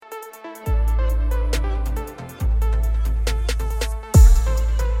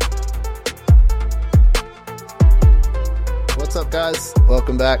guys?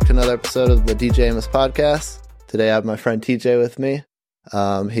 Welcome back to another episode of the DJ Amos podcast. Today I have my friend TJ with me.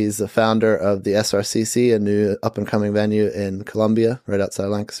 He's the founder of the SRCC, a new up-and-coming venue in Columbia, right outside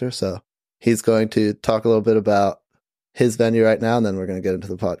Lancaster. So he's going to talk a little bit about his venue right now, and then we're going to get into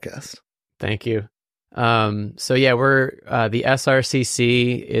the podcast. Thank you. We're the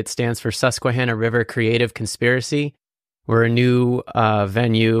SRCC. It stands for Susquehanna River Creative Conspiracy. We're a new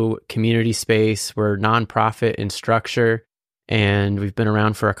venue, community space. We're nonprofit in structure, and we've been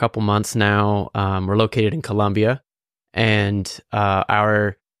around for a couple months now. We're located in Columbia, and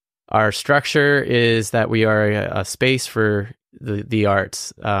our structure is that we are a space for the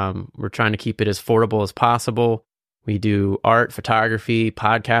arts. We're trying to keep it as affordable as possible. We do art, photography,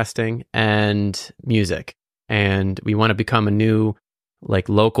 podcasting, and music. And we want to become a new,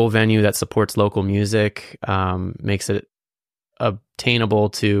 local venue that supports local music, makes it obtainable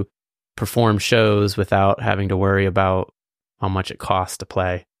to perform shows without having to worry about how much it costs to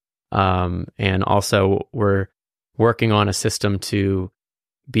play. And also, we're working on a system to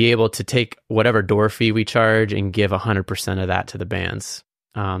be able to take whatever door fee we charge and give 100% of that to the bands.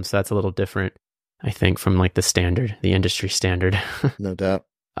 So that's a little different, I think, from the industry standard. No doubt.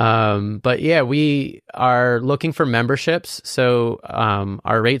 But yeah, we are looking for memberships. So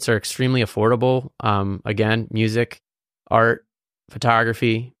our rates are extremely affordable. Again, music, art,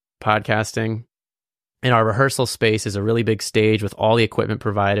 photography, podcasting. And our rehearsal space is a really big stage with all the equipment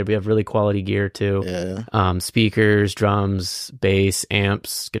provided. We have really quality gear too. Yeah. Speakers, drums, bass,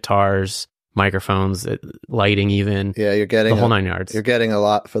 amps, guitars, microphones, lighting, even. Yeah, you're getting the whole 9 yards. You're getting a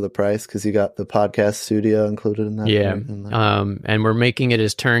lot for the price because you got the podcast studio included in that. Yeah, and we're making it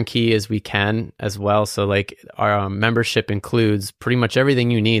as turnkey as we can as well. So our membership includes pretty much everything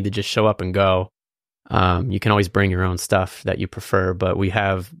you need to just show up and go. You can always bring your own stuff that you prefer, but we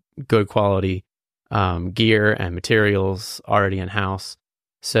have good quality gear and materials already in house.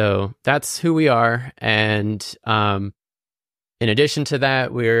 So that's who we are, and in addition to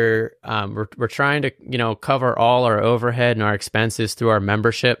that, we're trying to cover all our overhead and our expenses through our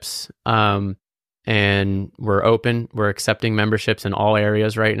memberships, and we're accepting memberships in all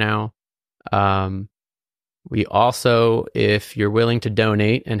areas right now. We also, if you're willing to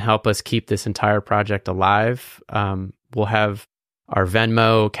donate and help us keep this entire project alive, we'll have our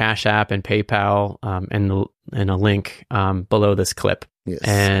Venmo, Cash App, and PayPal and a link below this clip. Yes.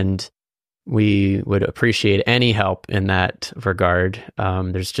 And we would appreciate any help in that regard.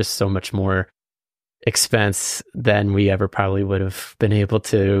 There's just so much more expense than we ever probably would have been able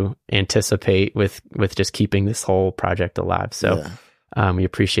to anticipate with just keeping this whole project alive. So we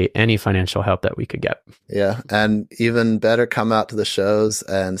appreciate any financial help that we could get. Yeah, and even better, come out to the shows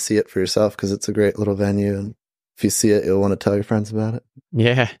and see it for yourself because it's a great little venue. And if you see it, you'll want to tell your friends about it.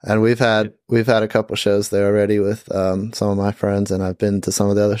 Yeah. And we've had a couple shows there already with some of my friends, and I've been to some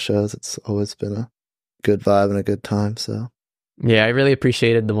of the other shows. It's always been a good vibe and a good time. So yeah, I really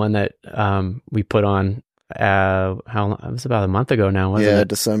appreciated the one that we put on. It was about a month ago now, wasn't it? Yeah,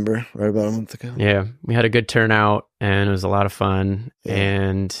 December, right about a month ago. Yeah, we had a good turnout and it was a lot of fun. Yeah.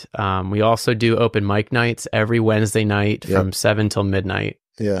 And we also do open mic nights every Wednesday night from 7 till midnight.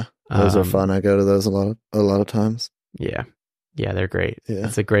 Yeah, those are fun. I go to those a lot of times. Yeah, they're great. Yeah.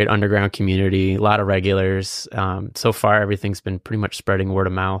 It's a great underground community. A lot of regulars. So far, everything's been pretty much spreading word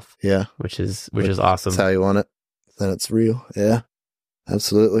of mouth. Yeah, which is awesome. That's how you want it. Then it's real. Yeah,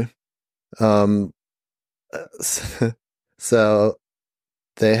 absolutely. So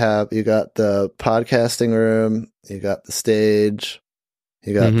you got the podcasting room, you got the stage,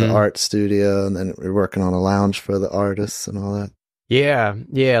 you got the art studio, and then we're working on a lounge for the artists and all that. Yeah,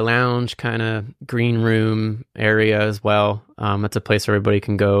 lounge, kind of green room area as well. That's a place everybody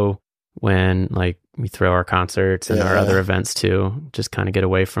can go when we throw our concerts and our other events too. Just kind of get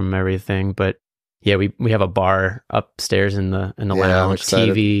away from everything. But yeah, we have a bar upstairs in the lounge,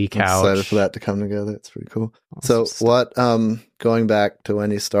 TV, couch. I'm excited for that to come together. It's pretty cool. Awesome. So what, going back to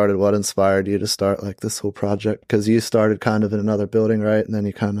when you started, what inspired you to start this whole project? Because you started kind of in another building, right? And then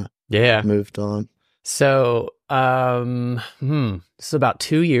you kind of moved on. So this is about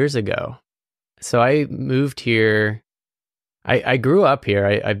 2 years ago. So I moved here. I grew up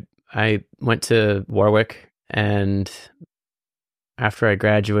here. I went to Warwick, and after I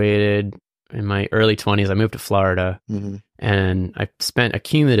graduated in my early 20s, I moved to Florida, and I spent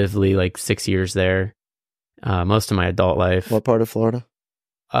accumulatively 6 years there, most of my adult life. What part of Florida?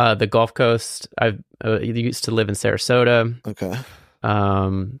 The Gulf Coast. I used to live in Sarasota.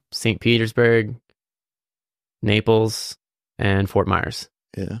 Okay. St. Petersburg, Naples, and Fort Myers.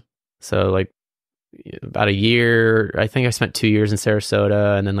 Yeah. So about a year, I think I spent 2 years in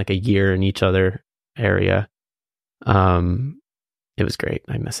Sarasota and then a year in each other area. it was great.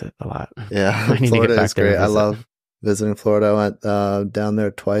 I miss it a lot. Yeah, I need to Florida get back is there great. and I visit. love visiting Florida. I went down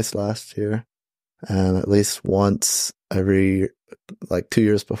there twice last year, and at least once every 2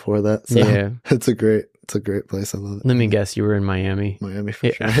 years before that. So Yeah. it's a great place. I love it. Let me guess, you were in Miami. Miami for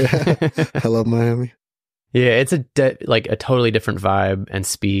Yeah. sure. I love Miami. Yeah, it's a totally different vibe and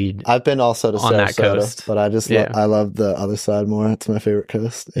speed. I've been also to on that Sarasota, coast. but I just I love the other side more. It's my favorite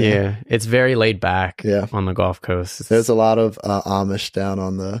coast. Yeah, it's very laid back. Yeah. On the Gulf Coast. There's a lot of Amish down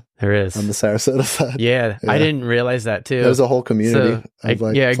on the Sarasota side. Yeah, I didn't realize that too. There's a whole community of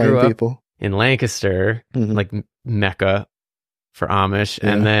I grew up people in Lancaster, like Mecca for Amish,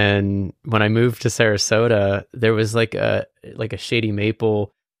 and then when I moved to Sarasota, there was like a Shady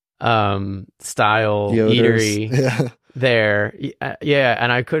Maple style Yoders. eatery there. Yeah,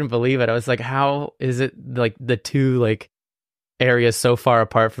 and I couldn't believe it. I was like, how is it like the two areas so far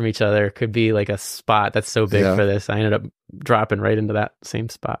apart from each other could be like a spot that's so big for this? I ended up dropping right into that same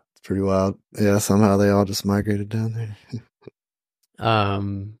spot. It's pretty wild. Yeah, somehow they all just migrated down there.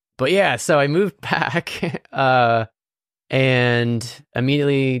 But yeah, so I moved back and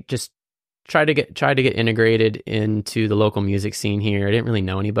immediately just tried to get integrated into the local music scene here. I didn't really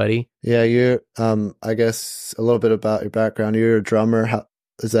know anybody. Yeah, you're I guess a little bit about your background. You're a drummer. How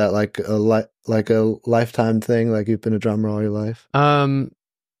is that like a lifetime thing? Like you've been a drummer all your life?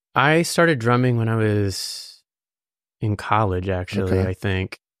 I started drumming when I was in college, actually. Okay. I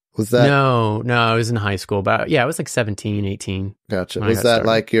think. Was that No, I was in high school, but yeah, I was like 17, 18. Gotcha. Was that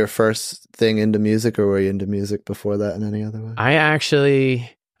like your first thing into music, or were you into music before that in any other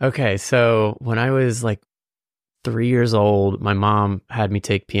way? Okay, so when I was like 3 years old, my mom had me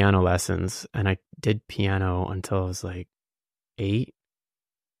take piano lessons, and I did piano until I was like 8.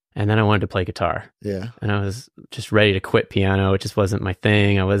 And then I wanted to play guitar. Yeah. And I was just ready to quit piano. It just wasn't my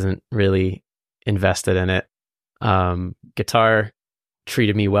thing. I wasn't really invested in it. Guitar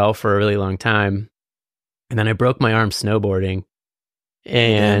treated me well for a really long time. And then I broke my arm snowboarding.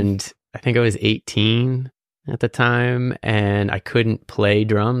 And I think I was 18 at the time. And I couldn't play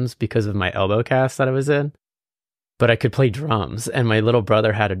drums because of my elbow cast that I was in. But I could play drums. And my little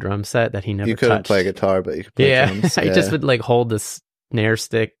brother had a drum set that he never touched. You couldn't play guitar, but you could play drums. I just would hold this snare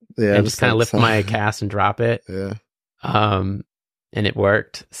stick and just kind of lift my cast and drop it. Yeah. And it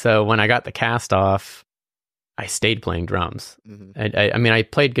worked. So when I got the cast off, I stayed playing drums. I mean, I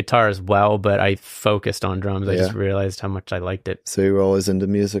played guitar as well, but I focused on drums. I just realized how much I liked it. So you were always into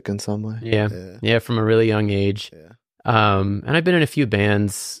music in some way? Yeah, from a really young age. Yeah. And I've been in a few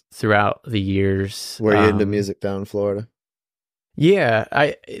bands throughout the years. Were you into music down in Florida? Yeah,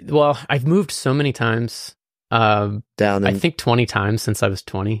 I've moved so many times. I think 20 times since I was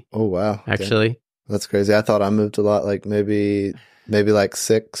 20. Oh wow! Actually, damn. That's crazy. I thought I moved a lot, like maybe like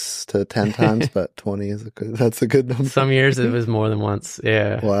 6 to 10 times, but 20 that's a good number. Some years it was more than once.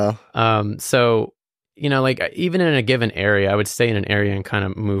 Yeah. Wow. So even in a given area, I would stay in an area and kind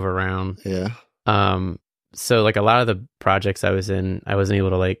of move around. Yeah. So a lot of the projects I was in, I wasn't able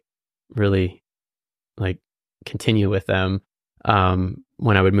to really continue with them.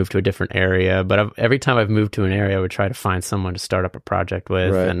 When I would move to a different area, but every time I've moved to an area, I would try to find someone to start up a project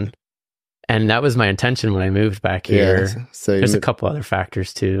with, and that was my intention when I moved back here. Yeah, so there's a couple other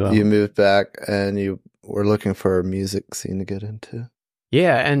factors too. You moved back, and you were looking for a music scene to get into.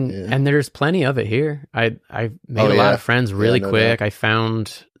 Yeah, and there's plenty of it here. I made a lot of friends really quick. Doubt. I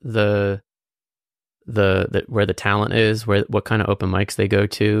found the where the talent is, what kind of open mics they go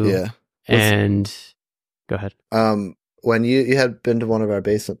to. Yeah, and go ahead. When you had been to one of our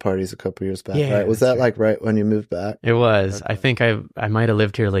basement parties a couple years back, right? Was that right when you moved back? It was. Okay. I think I might have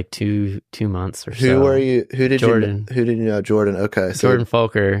lived here 2 months or so. Who were you? Jordan. Who did you know? Jordan. Okay, so Jordan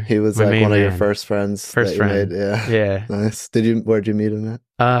Folker. He was one of your first friends. First friend. Made. Yeah. Yeah. Nice. Where'd you meet him at?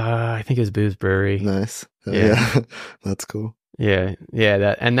 I think it was Boo's Brewery. Nice. Yeah. That's cool. Yeah.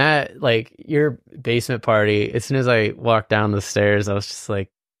 That your basement party. As soon as I walked down the stairs, I was just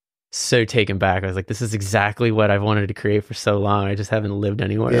so taken back. I was like, this is exactly what I've wanted to create for so long. I just haven't lived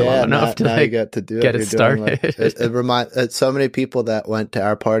anywhere long enough to you get to do it. Get it started. It so many people that went to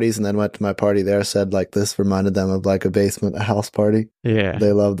our parties and then went to my party there said this reminded them of a basement, a house party. Yeah.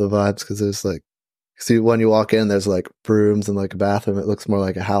 They love the vibes because there's see, when you walk in, there's brooms and a bathroom. It looks more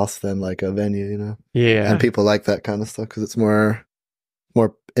like a house than a venue, Yeah. And people like that kind of stuff because it's more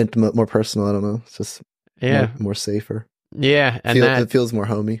intimate, more personal. I don't know. It's just more safer. Yeah, and it feels more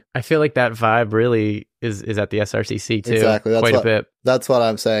homey. I feel like that vibe really is at the SRCC too. Exactly, quite a bit. That's what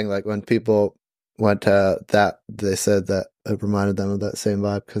I'm saying. When people went to that, they said that it reminded them of that same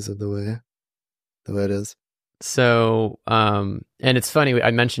vibe because of the way it is. So, and it's funny,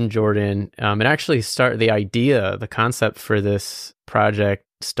 I mentioned Jordan. It actually the concept for this project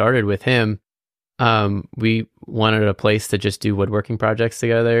started with him. We wanted a place to just do woodworking projects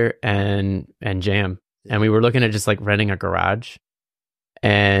together and jam. And we were looking at just like renting a garage,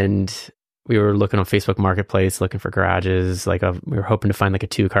 and we were looking on Facebook Marketplace, looking for garages. We were hoping to find like a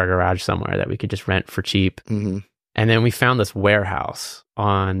 2-car garage somewhere that we could just rent for cheap. Mm-hmm. And then we found this warehouse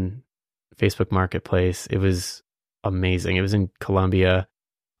on Facebook Marketplace. It was amazing. It was in Columbia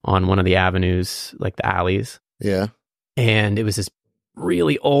on one of the avenues, like the alleys. Yeah. And it was this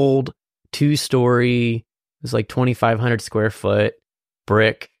really old 2-story, it was like 2,500 square foot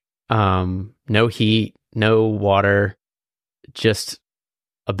brick, no heat, no water, just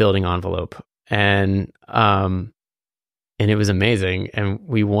a building envelope. And it was amazing. And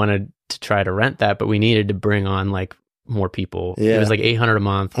we wanted to try to rent that, but we needed to bring on like more people. Yeah. It was like $800 a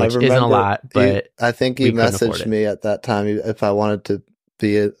month, which isn't a lot, but I think you messaged me at that time if I wanted to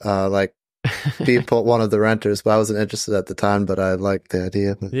be one of the renters, but I wasn't interested at the time, but I liked the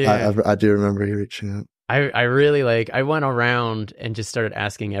idea. Yeah. I do remember you reaching out. I really I went around and just started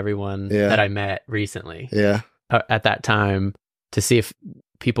asking everyone that I met recently at that time to see if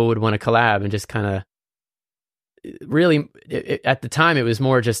people would want to collab, and just kind of really, at the time, it was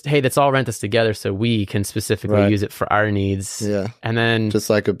more just, hey, let's all rent this together so we can specifically use it for our needs. Yeah. And then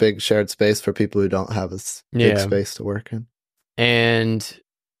just like a big shared space for people who don't have a big space to work in. And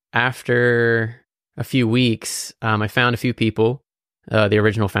after a few weeks, I found a few people, the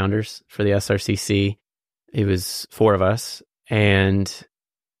original founders for the SRCC. It was 4 of us, and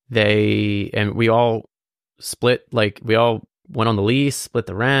we all split, we all went on the lease, split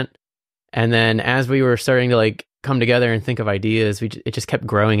the rent. And then as we were starting to come together and think of ideas, it just kept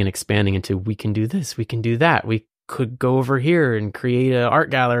growing and expanding into, we can do this, we can do that. We could go over here and create an art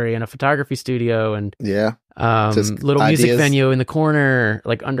gallery and a photography studio and just little music venue in the corner,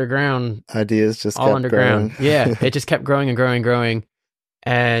 like underground. Ideas just all kept underground. growing. Yeah, it just kept growing and growing and growing.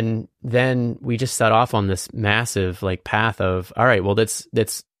 And then we just set off on this massive path of, all right, well, let's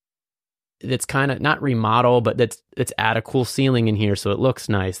kind of not remodel, but let's add a cool ceiling in here so it looks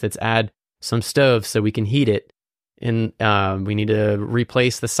nice. Let's add some stoves so we can heat it. And we need to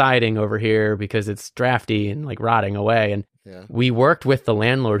replace the siding over here because it's drafty and rotting away. And we worked with the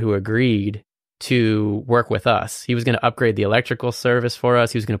landlord, who agreed to work with us. He was going to upgrade the electrical service for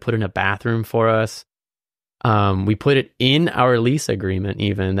us. He was going to put in a bathroom for us. We put it in our lease agreement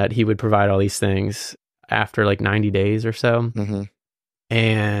even that he would provide all these things after 90 days or so. Mm-hmm.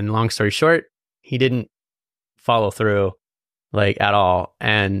 And long story short, he didn't follow through at all.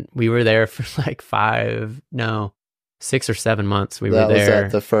 And we were there for 6 or 7 months. We were there.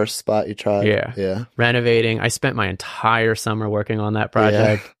 Was that the first spot you tried? Yeah. Renovating. I spent my entire summer working on that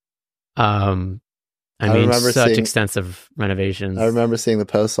project. Yeah. I mean, such extensive renovations. I remember seeing the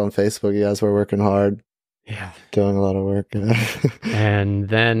posts on Facebook. You guys were working hard. Yeah. Doing a lot of work. And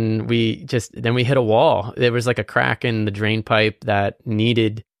then we hit a wall. There was a crack in the drain pipe that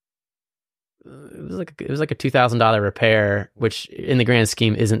needed, it was like a $2,000 repair, which in the grand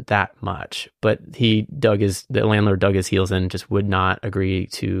scheme isn't that much, but the landlord dug his heels in and just would not agree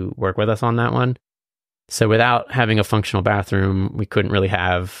to work with us on that one. So without having a functional bathroom, we couldn't really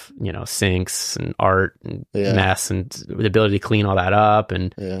have, sinks and art and mess and the ability to clean all that up.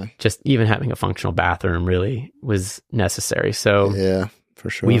 And just even having a functional bathroom really was necessary. So yeah, for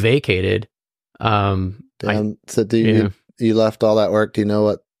sure. We vacated. So you left all that work. Do you know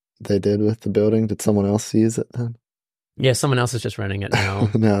what they did with the building? Did someone else use it then? Yeah, someone else is just renting it now.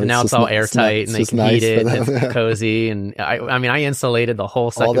 No, and now it's all airtight and they can heat it. It's cozy. And I insulated the whole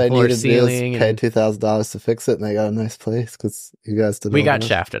second floor ceiling. All they needed to do is pay $2,000 to fix it, and they got a nice place because you guys did. We got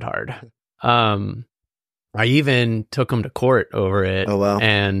shafted hard. I even took them to court over it. Oh wow!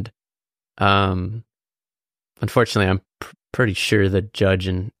 And unfortunately, I'm pretty sure the judge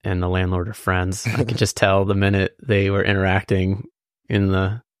and the landlord are friends. I could just tell the minute they were interacting in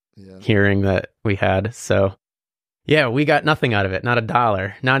the hearing that we had. So. Yeah, we got nothing out of it. Not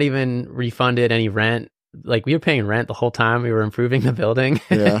 $1. Not even refunded any rent. We were paying rent the whole time we were improving the building.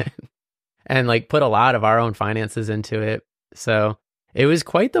 Yeah. And put a lot of our own finances into it. So it was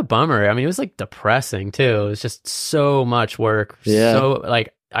quite the bummer. I mean, it was depressing too. It was just so much work. Yeah. So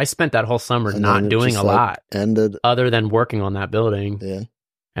I spent that whole summer not doing a lot other than working on that building. Yeah.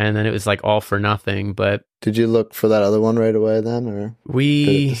 And then it was all for nothing. But did you look for that other one right away then, or did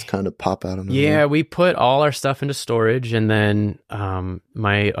it just kind of pop out of nowhere? Yeah, we put all our stuff into storage, and then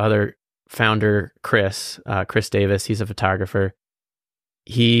my other founder, Chris Davis, he's a photographer.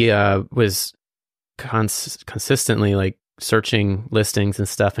 He was consistently searching listings and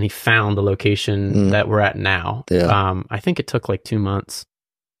stuff, and he found the location that we're at now. Yeah. I think it took like 2 months,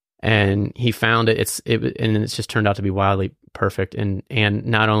 and he found it. And it's just turned out to be wildly perfect. And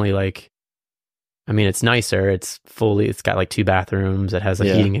not only like, I mean, it's nicer. It's got like 2 bathrooms. It has a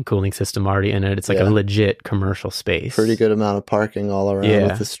heating and cooling system already in it. It's like a legit commercial space. Pretty good amount of parking all around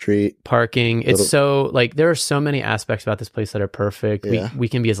with the street. Parking. It's so like, there are so many aspects about this place that are perfect. We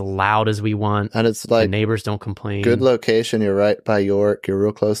can be as loud as we want. And it's like, the neighbors don't complain. Good location. You're right by York. You're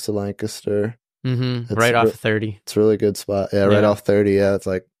real close to Lancaster. Right off 30. It's a really good spot. Yeah, right off 30. Yeah, it's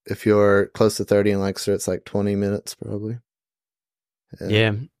like, if you're close to 30 in Lancaster, it's like 20 minutes probably.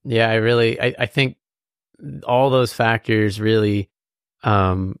 Yeah. I think all those factors really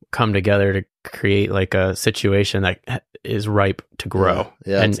come together to create like a situation that is ripe to grow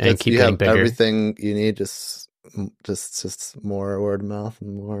and keep getting bigger. Everything you need, just more word of mouth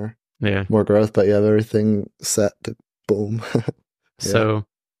and more growth, but you have everything set to boom. So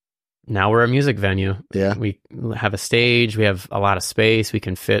now we're a music venue. Yeah. We have a stage, we have a lot of space, we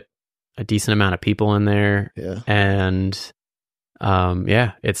can fit a decent amount of people in there. Yeah. And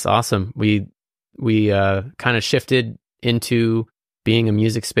it's awesome. We kind of shifted into being a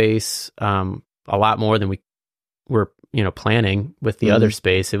music space a lot more than we were, planning with the other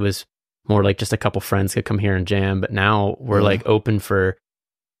space. It was more like just a couple friends could come here and jam, but now we're like open for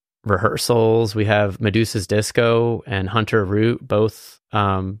rehearsals. We have Medusa's Disco and Hunter Root both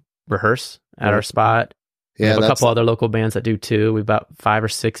rehearse at our spot. We have a couple other local bands that do too. We've about 5 or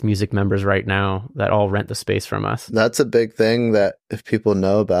 6 music members right now that all rent the space from us. That's a big thing that if people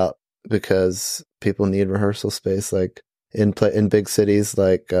know about, because people need rehearsal space, like in big cities,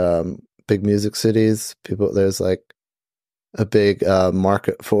 like big music cities, there's like a big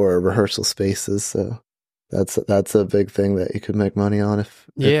market for rehearsal spaces. So that's a big thing that you could make money on if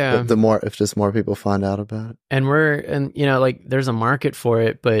just more people find out about it. And like there's a market for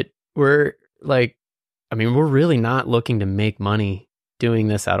it, but we're like, I mean, we're really not looking to make money doing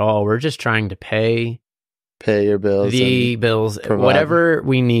this at all. We're just trying to pay your bills, whatever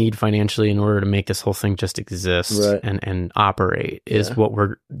we need financially in order to make this whole thing just exist and operate is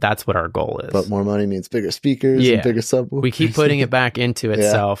that's what our goal is. But more money means bigger speakers and bigger subwoofers. We keep putting it back into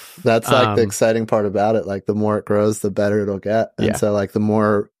itself. That's like the exciting part about it. Like the more it grows, the better it'll get. And so like the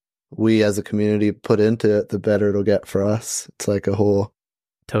more we as a community put into it, the better it'll get for us. It's like a whole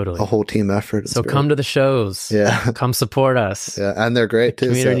team effort. So come to the shows. Yeah. Come support us. Yeah. And they're great too.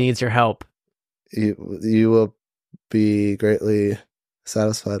 The community needs your help. You will be greatly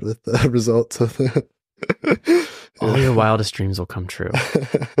satisfied with the results of it. All your wildest dreams will come true.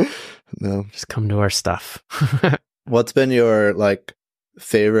 No. Just come to our stuff. What's been your like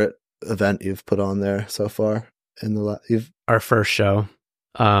favorite event you've put on there so far our first show.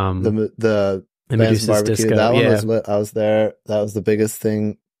 The Medusa's barbecue. Disco. That one was lit. I was there. That was the biggest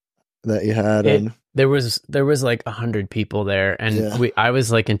thing that you had. There was like 100 people there, and I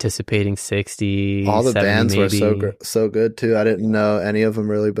was like anticipating 60. All the 70 bands maybe. were so good too. I didn't know any of them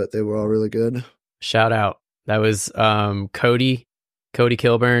really, but they were all really good. Shout out. That was Cody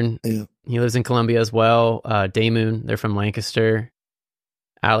Kilburn. Yeah. He lives in Columbia as well. Daymoon, they're from Lancaster.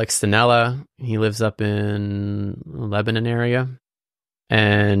 Alex Stanella, he lives up in Lebanon area.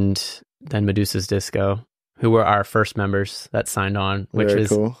 And then Medusa's Disco, who were our first members that signed on, which Very was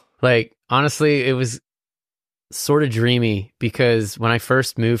cool. Like, honestly, it was sort of dreamy because when I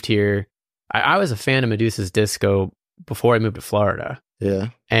first moved here, I was a fan of Medusa's Disco before I moved to Florida. Yeah.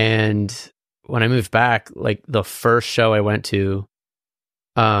 And when I moved back, like the first show I went to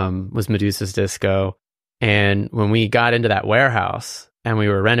was Medusa's Disco. And when we got into that warehouse and we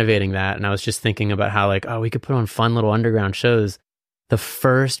were renovating that, and I was just thinking about how like, we could put on fun little underground shows. The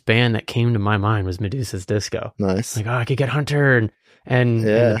first band that came to my mind was Medusa's Disco. Nice. Like, I could get Hunter and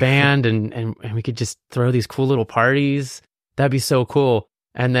the band and we could just throw these cool little parties. That'd be so cool.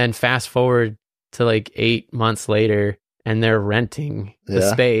 And then fast forward to like 8 months later, and they're renting the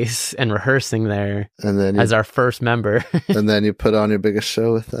space and rehearsing there as our first member. And then you put on your biggest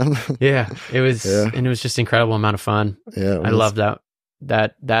show with them. It was, and it was just an incredible amount of fun. Yeah. I loved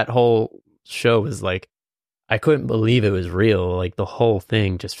that whole show was like, I couldn't believe it was real. Like the whole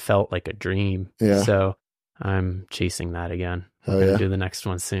thing just felt like a dream. Yeah. So I'm chasing that again. I'm going to do the next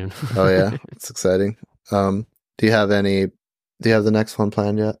one soon. Oh yeah. It's exciting. Do you have the next one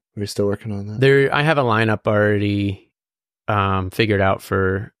planned yet? Are you still working on that? I have a lineup already figured out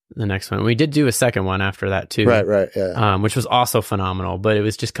for the next one. We did do a second one after that too. Right. Yeah. Which was also phenomenal, but it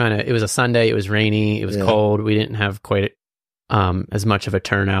was just it was a Sunday. It was rainy. It was cold. We didn't have quite as much of a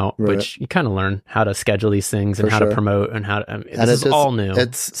turnout, Right. which you kind of learn how to schedule these things and For how sure. to promote and how to, And this is all new.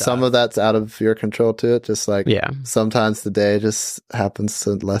 It's some of that's out of your control too. It's just like, Yeah. sometimes the day just happens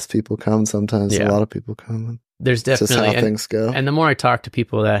to less people come. Sometimes a lot of people come. There's It's just definitely, how things go. and the more I talk to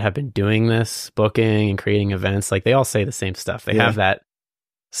people that have been doing this, booking and creating events, like they all say the same stuff. They have that.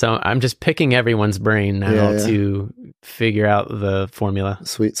 So I'm just picking everyone's brain now to figure out the formula.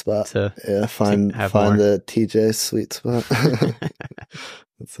 Sweet spot. Find more. the TJ sweet spot. That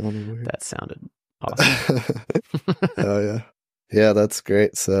sounded weird. That sounded awesome. Oh yeah. Yeah, that's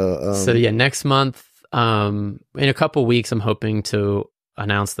great. So yeah, next month, in a couple weeks, I'm hoping to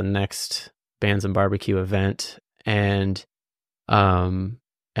announce the next Bands and Barbecue event.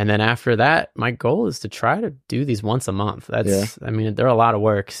 And then after that, my goal is to try to do these once a month. I mean, they're a lot of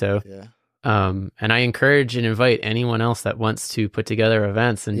work. So, and I encourage and invite anyone else that wants to put together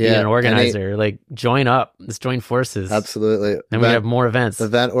events and be an organizer, like join up, let's join forces. Absolutely. And we have more events.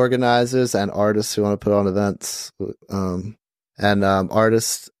 Event organizers and artists who want to put on events.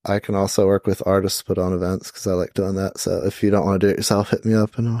 Artists, I can also work with artists to put on events because I like doing that. So if you don't want to do it yourself, hit me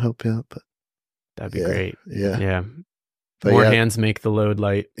up and I'll help you out. But that'd be great. Yeah. But more hands make the load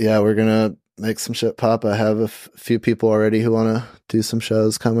light. Yeah, we're going to make some shit pop. I have a few people already who want to do some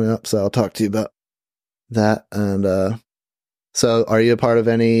shows coming up, so I'll talk to you about that. And so are you a part of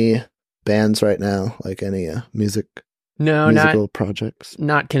any bands right now, like any musical projects?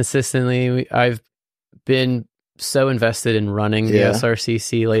 Not consistently. I've been so invested in running the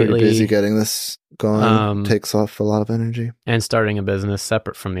SRCC lately. Pretty busy getting this going. Takes off a lot of energy. And starting a business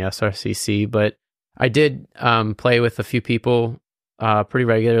separate from the SRCC, but I did play with a few people pretty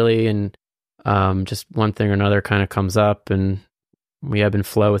regularly, and just one thing or another kind of comes up, and we ebb and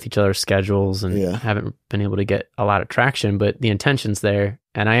flow with each other's schedules, and haven't been able to get a lot of traction, but the intention's there,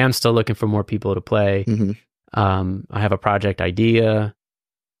 and I am still looking for more people to play. Mm-hmm. I have a project idea,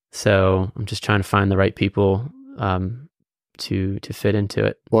 so I'm just trying to find the right people to fit into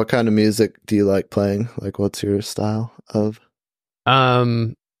it. What kind of music do you like playing? Like, what's your style of?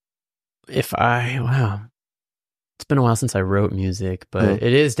 It's been a while since I wrote music, but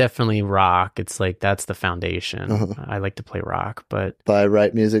it is definitely rock. It's like, that's the foundation. I like to play rock, but... By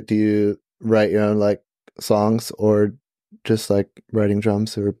write music, do you write your own, like, songs, or just, like, writing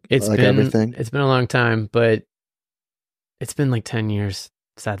drums, or everything? It's been a long time, but it's been like 10 years,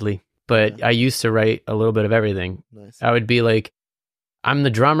 sadly. But I used to write a little bit of everything. Nice. I would be like, I'm the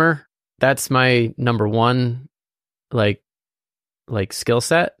drummer. That's my number one, like skill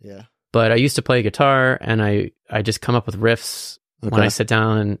set. Yeah. But I used to play guitar, and I just come up with riffs when I sit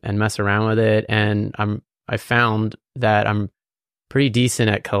down and mess around with it. And I found that I'm pretty decent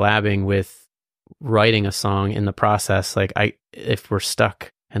at collabing with writing a song in the process. Like if we're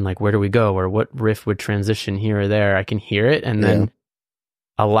stuck and like, where do we go, or what riff would transition here or there, I can hear it. And then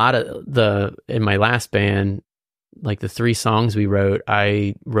a lot of in my last band, like the 3 songs we wrote,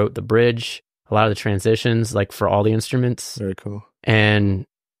 I wrote the bridge, a lot of the transitions, like for all the instruments. Very cool. And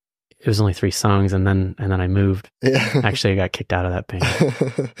it was only 3 songs, and then I moved. Yeah. Actually, I got kicked out of that band.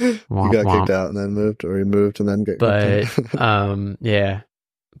 You got kicked out and then moved, or you moved and then got kicked out. Yeah.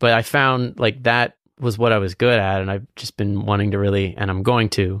 But I found like that was what I was good at, and I've just been wanting to really, and I'm going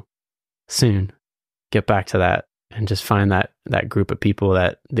to soon get back to that and just find that group of people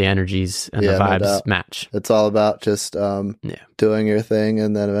that the energies and the vibes match. It's all about just doing your thing,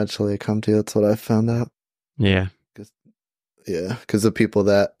 and then eventually come to you. That's what I found out. Yeah. Yeah, because the people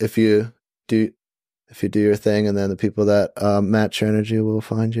that if you do your thing, and then the people that match your energy will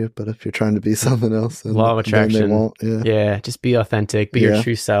find you. But if you're trying to be something else, then, law of attraction, then they won't. Yeah, just be authentic, be your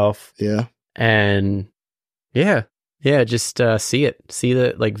true self. Yeah, and just see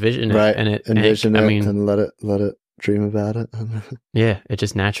the like vision, right? And envision it, and let it dream about it. Yeah, it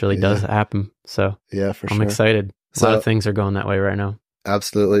just naturally does happen. So yeah, for sure. I'm excited. A lot of things are going that way right now.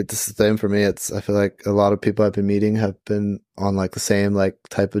 Absolutely. It's the same for me. I feel like a lot of people I've been meeting have been on like the same like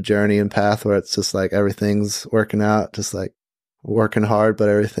type of journey and path, where it's just like everything's working out, just like working hard, but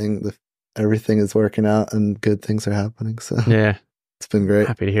everything is working out and good things are happening. So yeah, it's been great.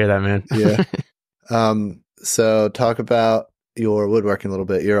 Happy to hear that, man. Yeah. So talk about your woodworking a little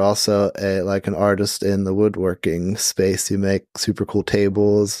bit. You're also an artist in the woodworking space. You make super cool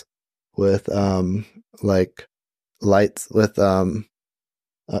tables with like lights with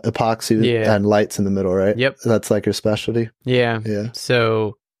epoxy and lights in the middle, right? Yep. That's like your specialty? Yeah. Yeah.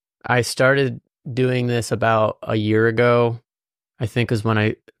 So I started doing this about a year ago, I think is when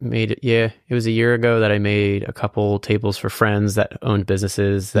I made it. Yeah. It was a year ago that I made a couple tables for friends that owned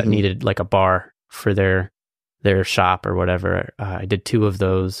businesses that needed like a bar for their shop or whatever. I did 2 of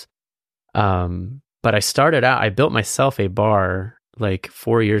those. But I built myself a bar like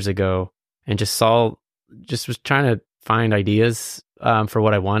 4 years ago, and just was trying to find ideas for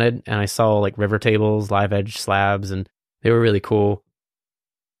what I wanted. And I saw like river tables, live edge slabs, and they were really cool.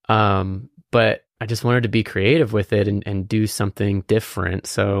 But I just wanted to be creative with it and do something different.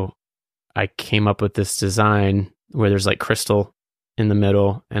 So I came up with this design where there's like crystal in the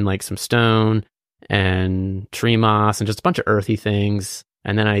middle and like some stone and tree moss and just a bunch of earthy things.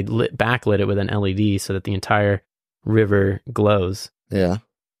 And then I backlit it with an LED so that the entire river glows. Yeah.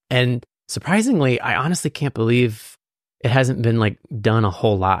 And surprisingly, I honestly can't believe it hasn't been like done a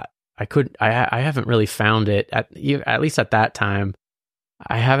whole lot. I haven't really found it at least at that time.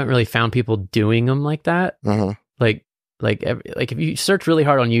 I haven't really found people doing them like that. Uh-huh. Like if you search really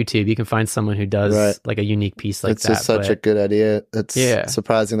hard on YouTube, you can find someone who does like a unique piece like that. It's just such a good idea. It's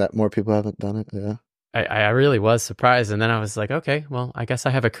surprising that more people haven't done it. Yeah. I really was surprised. And then I was like, okay, well, I guess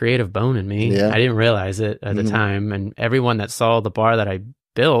I have a creative bone in me. Yeah. I didn't realize it at the time. And everyone that saw the bar that I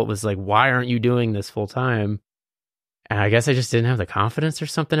built was like, why aren't you doing this full time? And I guess I just didn't have the confidence or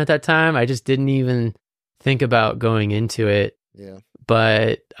something at that time. I just didn't even think about going into it. Yeah.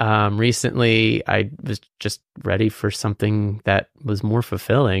 But recently I was just ready for something that was more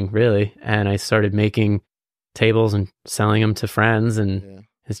fulfilling, really. And I started making tables and selling them to friends, and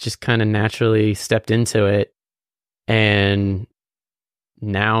it's just kind of naturally stepped into it. And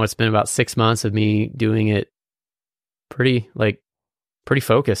now it's been about 6 months of me doing it pretty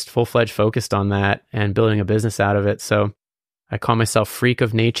focused, full-fledged focused on that and building a business out of it. So I call myself Freak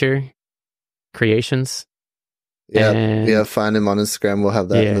of Nature Creations. Yeah, find him on Instagram. We'll have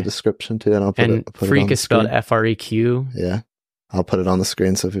that in the description too, and I'll put it on Freak the is spelled screen. FREQ. Yeah, I'll put it on the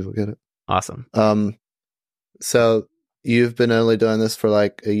screen so people get it. Awesome. So you've been only doing this for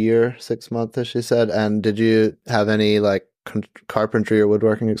like a year, 6 months, as you said. And did you have any like carpentry or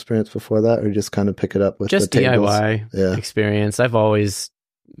woodworking experience before that, or you just kind of pick it up with just the tables? DIY experience? I've always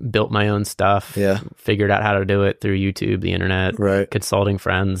built my own stuff. Yeah, figured out how to do it through YouTube, the internet, consulting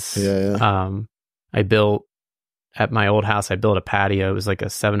friends. I built. At my old house, I built a patio. It was like a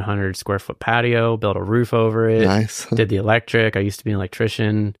 700 square foot patio, built a roof over it. Nice. Did the electric. I used to be an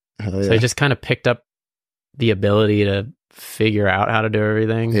electrician. So I just kind of picked up the ability to figure out how to do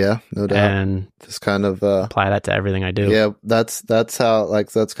everything. Yeah, no doubt. And just kind of apply that to everything I do. Yeah, that's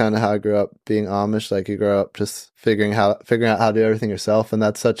kind of how I grew up being Amish. Like you grow up just figuring out how to do everything yourself. And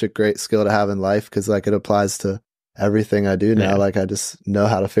that's such a great skill to have in life because like it applies to everything I do now. Yeah. Like I just know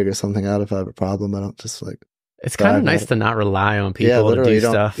how to figure something out if I have a problem. I don't just like... It's kind of nice to not rely on people to do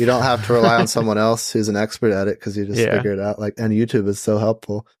stuff. You don't have to rely on someone else who's an expert at it because you just figure it out. Like, and YouTube is so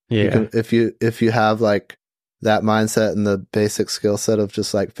helpful. Yeah. If you have like that mindset and the basic skill set of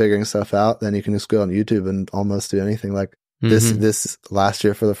just like figuring stuff out, then you can just go on YouTube and almost do anything. Like this last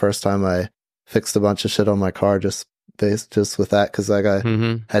year for the first time, I fixed a bunch of shit on my car just with that because like I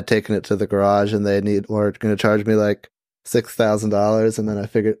had taken it to the garage and they were going to charge me like $6,000, and then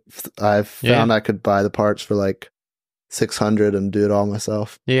I found I could buy the parts for like $600 and do it all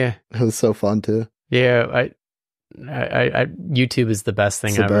myself. Yeah, it was so fun too. Yeah, I YouTube is the best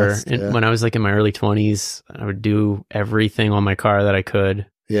thing ever. When I was like in my early 20s, I would do everything on my car that I could.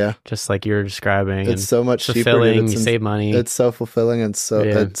 Yeah, just like you're describing. It's so much fulfilling. You save money. It's so fulfilling and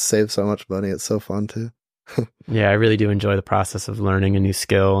it saves so much money. It's so fun too. Yeah, I really do enjoy the process of learning a new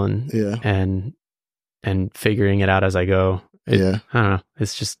skill and figuring it out as I go. I don't know.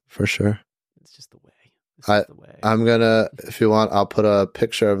 It's just for sure. It's just the way. I'm gonna, if you want, I'll put a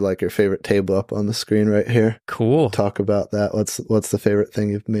picture of like your favorite table up on the screen right here. Cool. Talk about that. What's the favorite thing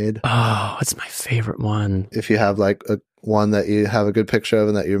you've made? Oh, what's my favorite one? If you have like one that you have a good picture of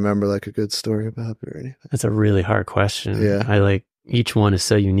and that you remember like a good story about or anything. That's a really hard question. Yeah. I like each one is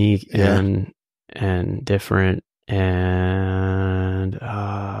so unique and different and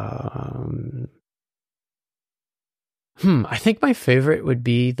I think my favorite would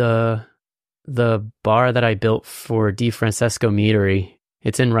be the bar that I built for Di Francesco Meadery.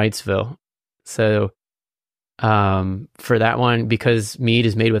 It's in Wrightsville. So for that one, because mead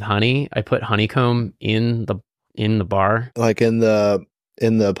is made with honey, I put honeycomb in the bar. Like in the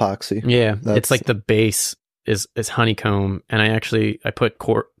epoxy. Yeah. It's like the base is honeycomb, and I put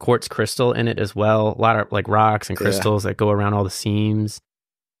quartz crystal in it as well. A lot of like rocks and crystals that go around all the seams.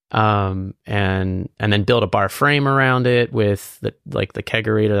 And then build a bar frame around it with the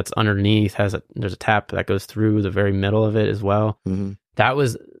kegerator that's underneath. There's a tap that goes through the very middle of it as well. Mm-hmm. That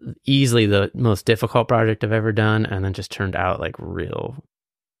was easily the most difficult project I've ever done, and then just turned out like real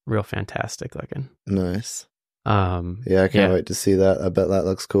fantastic looking. Nice. I can't wait to see that. I bet that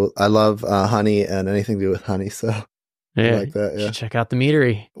looks cool. I love honey and anything to do with honey, so Yeah, like that. you Yeah. should check out the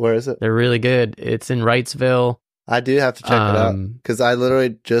Meadery. Where is it? They're really good. It's in Wrightsville. I do have to check it out because I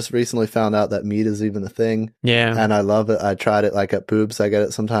literally just recently found out that meat is even a thing. Yeah. And I love it. I tried it like at Boobs. I get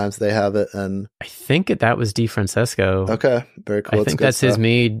it sometimes. They have it. And I think that was DeFrancesco. Okay. Very cool. I think that's his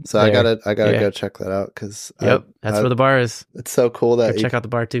mead. So there. I gotta go check that out because that's where the bar is. It's so cool that check out the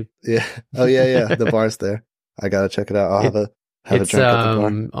bar too. Yeah. Oh yeah. The bar's there. I gotta check it out. I'll have a drink at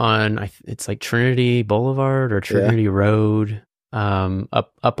the bar. It's like Trinity Boulevard or Trinity Road.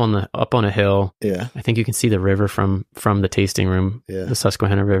 Up on a hill. Yeah. I think you can see the river from the tasting room. Yeah. The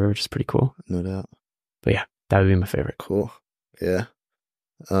Susquehanna River, which is pretty cool. No doubt. But yeah, that would be my favorite. Cool. Yeah.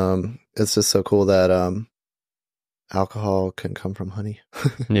 It's just so cool that alcohol can come from honey.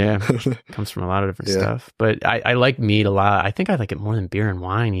 Yeah. Comes from a lot of different stuff. But I like mead a lot. I think I like it more than beer and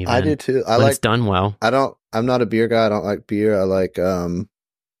wine even. I do too. When it's done well. I'm not a beer guy. I don't like beer. I like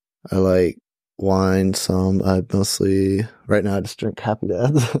wine some. I mostly right now I just drink Happy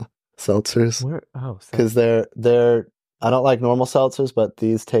Dads seltzers. Because they're I don't like normal seltzers, but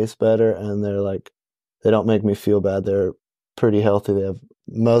these taste better and they don't make me feel bad. They're pretty healthy. They have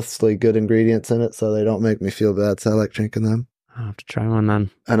mostly good ingredients in it, so they don't make me feel bad. So I like drinking them. I'll have to try one then.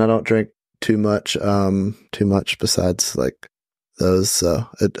 And I don't drink too much besides like those, so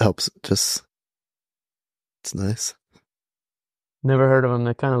it helps. Just it's nice. Never heard of them.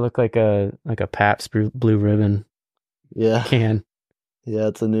 They kind of look like a Pabst Blue Ribbon can. Yeah,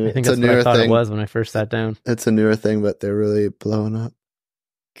 it's a new. I think that's what I thought it was when I first sat down. It's a newer thing, but they're really blowing up.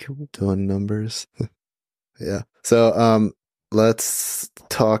 Cool. Doing numbers. Yeah. So let's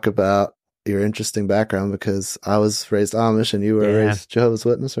talk about your interesting background because I was raised Amish and you were raised Jehovah's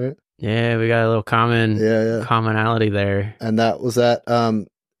Witness, right? Yeah, we got a little commonality there. And was that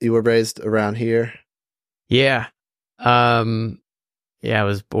you were raised around here? Yeah. I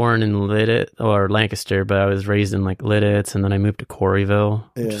was born in Lancaster, but I was raised in like Lidditz, and then I moved to Corryville,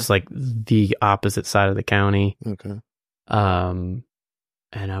 which is like the opposite side of the county. Okay. And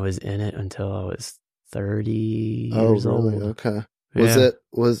I was in it until I was 30 years old. Okay. Yeah.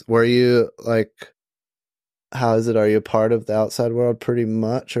 Were you like, how is it? Are you a part of the outside world pretty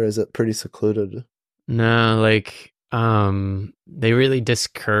much, or is it pretty secluded? No, like, they really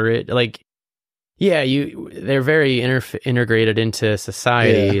discourage, like, yeah, they're very integrated into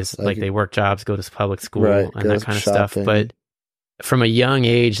society. Yeah, like they work jobs, go to public school, and that kind of stuff. But from a young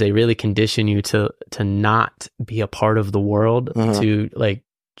age, they really condition you to not be a part of the world, to like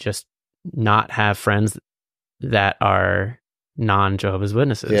just not have friends that are non-Jehovah's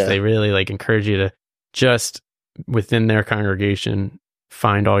Witnesses. Yeah. They really like encourage you to just within their congregation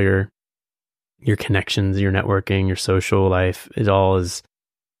find all your connections, your networking, your social life. It all is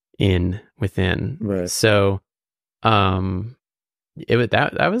within. Right. So,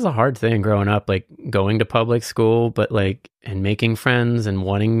 that was a hard thing growing up, like going to public school, but like, and making friends and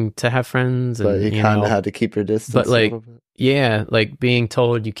wanting to have friends. And, but you kind of had to keep your distance. But like, like being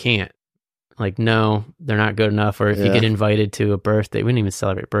told you can't, like, no, they're not good enough. Or if you get invited to a birthday, we didn't even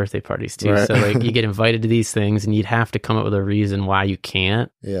celebrate birthday parties too. Right. So like you get invited to these things and you'd have to come up with a reason why you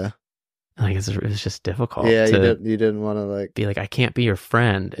can't. Yeah. Like it was just difficult. Yeah, you didn't want to like be like, I can't be your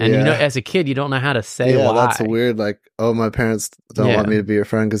friend. And as a kid, you don't know how to say why. That's weird. Like, oh, my parents don't want me to be your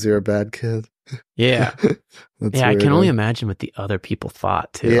friend because you're a bad kid. Yeah. Weird, I can only imagine what the other people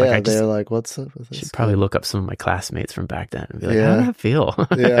thought too. Yeah, they're like, what's up with this? Should probably look up some of my classmates from back then and be like, how do I feel?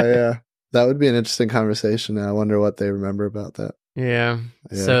 Yeah. That would be an interesting conversation. I wonder what they remember about that. Yeah.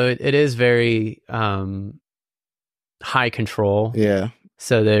 So it is very high control. Yeah.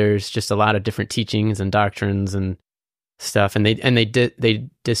 So there's just a lot of different teachings and doctrines and stuff, and they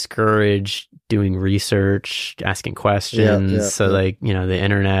discourage doing research, asking questions. Like, the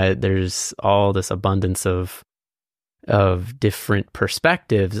internet, there's all this abundance of different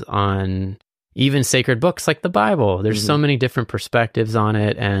perspectives on even sacred books like the Bible. There's so many different perspectives on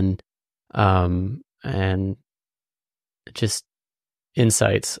it, and just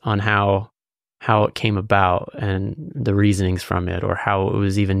insights on how it came about and the reasonings from it, or how it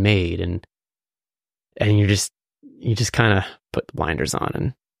was even made. And you just kind of put the blinders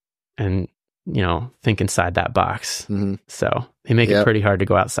on and think inside that box. Mm-hmm. So they make it pretty hard to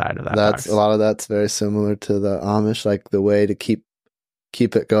go outside of that box. A lot of that's very similar to the Amish. Like the way to keep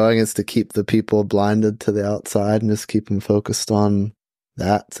it going is to keep the people blinded to the outside and just keep them focused on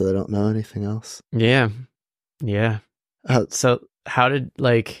that so they don't know anything else. Yeah. So how did,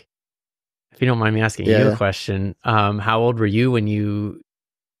 like, if you don't mind me asking you a question, how old were you when you,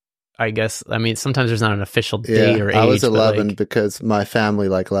 I guess, I mean, sometimes there's not an official date or age. I was 11 because my family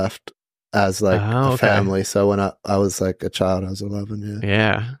left as a family. So when I was like a child, I was 11.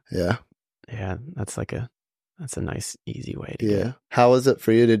 Yeah. Yeah. Yeah. That's That's a nice, easy way to Yeah. get. How was it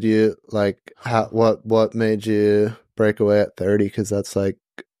for you? Did you what made you break away at 30? Because that's like,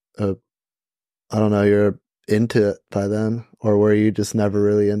 I don't know, you're into it by then, or were you just never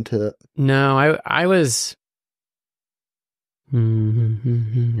really into it? No, I was.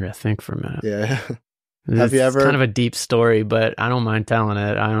 I think for a minute. Yeah. Have you ever? It's kind of a deep story, but I don't mind telling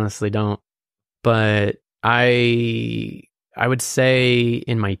it. I honestly don't. But I would say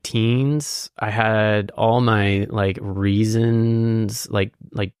in my teens, I had all my like reasons, like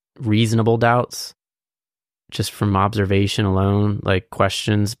reasonable doubts, just from observation alone, like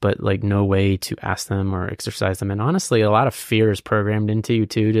questions, but like no way to ask them or exercise them. And honestly, a lot of fear is programmed into you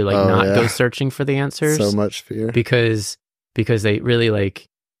too, to like go searching for the answers. So much fear because they really like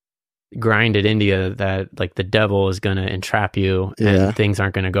grind it into you that like the devil is going to entrap you and things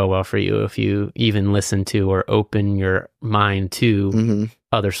aren't going to go well for you if you even listen to or open your mind to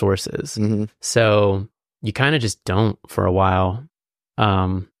other sources. So you kind of just don't for a while.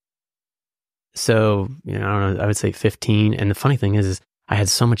 So, I don't know, I would say 15. And the funny thing is I had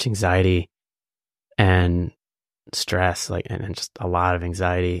so much anxiety and stress, like, and just a lot of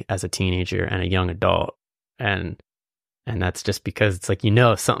anxiety as a teenager and a young adult. And that's just because it's like,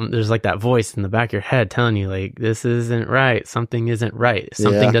 something, there's like that voice in the back of your head telling you like, this isn't right. Something isn't right.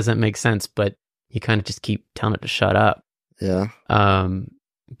 Something doesn't make sense, but you kind of just keep telling it to shut up. Yeah.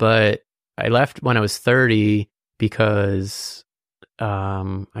 But I left when I was 30 because,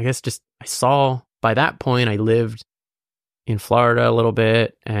 I guess just, I saw by that point, I lived in Florida a little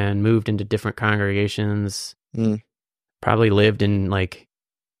bit and moved into different congregations. Probably lived in like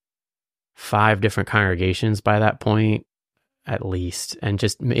 5 different congregations by that point, at least, and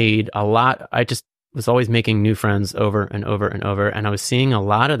just made a lot. I just was always making new friends over and over and over. And I was seeing a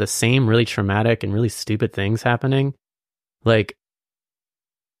lot of the same really traumatic and really stupid things happening, like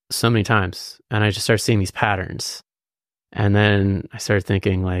so many times. And I just started seeing these patterns. And then I started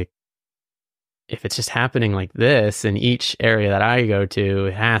thinking like, if it's just happening like this in each area that I go to,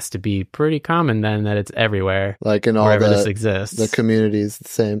 it has to be pretty common then that it's everywhere. Like in all wherever this exists. The communities, the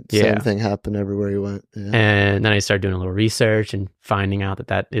same thing happened everywhere you went. Yeah. And then I started doing a little research and finding out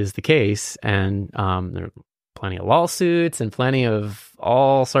that is the case. And there are plenty of lawsuits and plenty of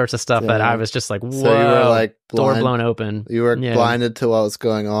all sorts of stuff that I was just like, whoa, so you were like door blown open. You were blinded to what was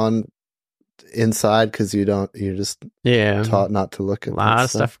going on inside because you're just taught not to look at a lot of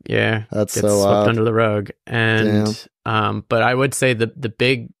stuff. Yeah, that's gets so swept under the rug. And but I would say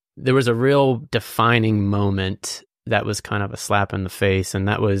there was a real defining moment that was kind of a slap in the face, and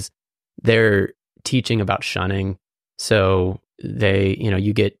that was their teaching about shunning. So they,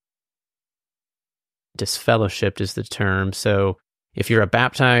 you get disfellowshipped is the term. So if you're a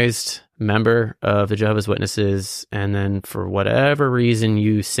baptized member of the Jehovah's Witnesses and then for whatever reason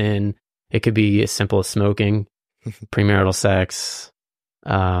you sin, it could be as simple as smoking, premarital sex,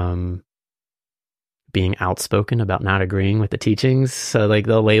 being outspoken about not agreeing with the teachings. So like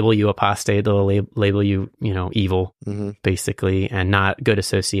they'll label you apostate, they'll label you, evil, basically, and not good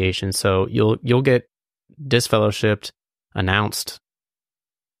association. So you'll get disfellowshipped, announced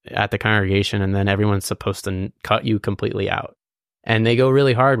at the congregation, and then everyone's supposed to cut you completely out. And they go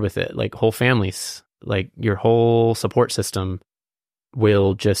really hard with it, like whole families, like your whole support system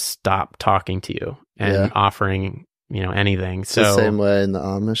will just stop talking to you and offering, anything. So the same way in the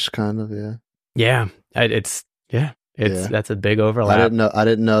Amish kind of, that's a big overlap. I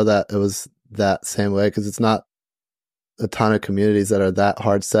didn't know that it was that same way, because it's not a ton of communities that are that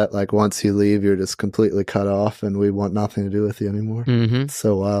hard set. Like once you leave, you're just completely cut off and we want nothing to do with you anymore.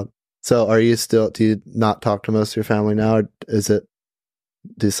 So wild. So do you not talk to most of your family now, or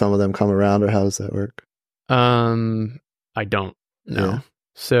do some of them come around, or how does that work? I don't. No.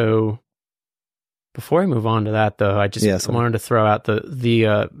 So before I move on to that, though, I just wanted to throw out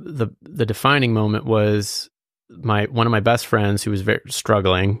the defining moment was one of my best friends who was very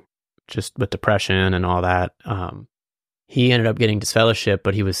struggling just with depression and all that. He ended up getting disfellowship,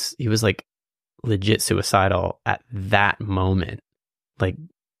 but he was like legit suicidal at that moment, like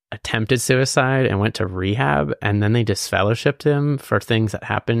attempted suicide and went to rehab, and then they disfellowshipped him for things that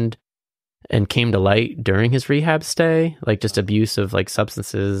happened and came to light during his rehab stay, like just abuse of like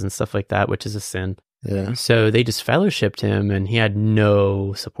substances and stuff like that, which is a sin. Yeah. So they just fellowshipped him, and he had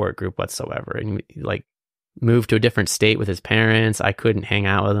no support group whatsoever. And he like moved to a different state with his parents. I couldn't hang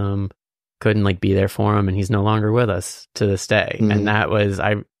out with him, couldn't like be there for him. And he's no longer with us to this day. And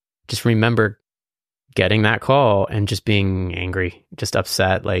I just remember getting that call and just being angry, just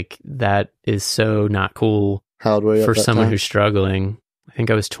upset. Like that is so not cool. How old were you for at that someone time? who's struggling? I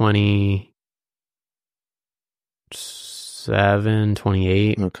think I was 27,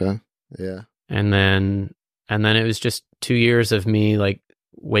 28. Okay. Yeah. And then And then it was just 2 years of me like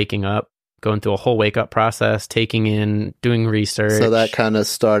waking up, going through a whole wake up process, taking in, doing research. So that kind of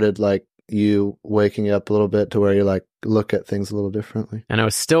started like you waking up a little bit to where you like look at things a little differently. And I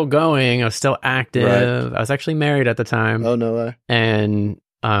was still going, I was still active. Right. I was actually married at the time. Oh, no way. And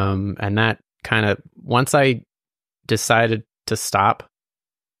that kind of, once I decided to stop,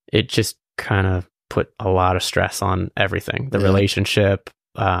 it just kind of put a lot of stress on everything. The relationship,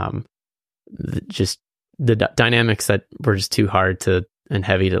 just the dynamics that were just too hard to and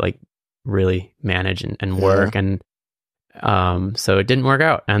heavy to like really manage and work. And so it didn't work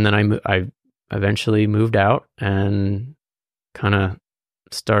out. And then I eventually moved out and kind of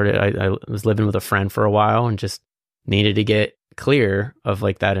started, I was living with a friend for a while and just needed to get clear of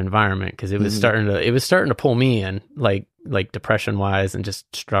like that environment, because it was starting to pull me in like depression wise and just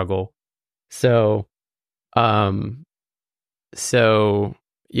struggle. So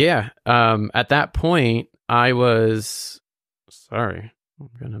yeah, at that point I was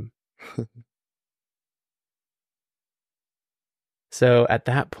so at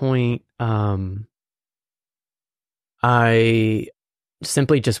that point I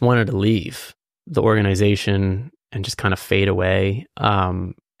simply just wanted to leave the organization and just kind of fade away.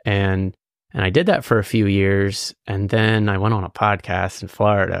 And I did that for a few years. And then I went on a podcast in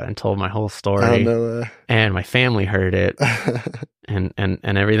Florida and told my whole story. Oh, no way. And my family heard it and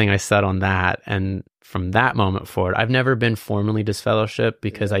everything I said on that. And from that moment forward, I've never been formally disfellowshipped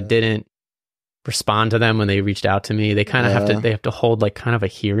because I didn't respond to them when they reached out to me. They kind of have to hold like kind of a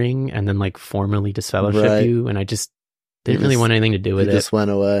hearing and then like formally disfellowship you. And I just didn't really want anything to do with it. Just went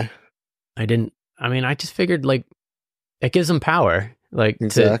away. I just figured like it gives them power, like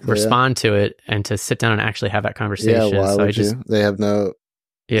to respond to it and to sit down and actually have that conversation. Yeah, why would you? They have no.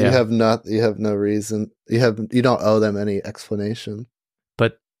 Yeah. You have no reason. You don't owe them any explanation.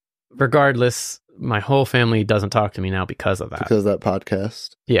 But regardless, my whole family doesn't talk to me now because of that. Because of that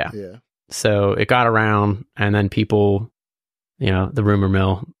podcast. Yeah. Yeah. So it got around, and then people, the rumor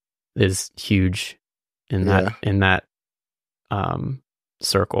mill is huge in that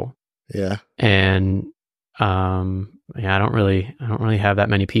circle. Yeah. And I don't really have that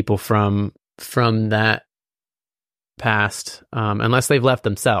many people from that past, unless they've left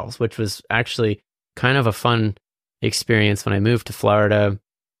themselves, which was actually kind of a fun experience. When I moved to Florida,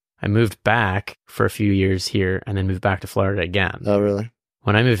 I moved back for a few years here and then moved back to Florida again. Oh, really?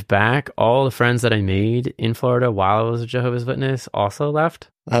 When I moved back, all the friends that I made in Florida while I was a Jehovah's Witness also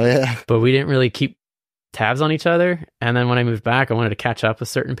left. Oh, yeah. But we didn't really keep tabs on each other. And then when I moved back, I wanted to catch up with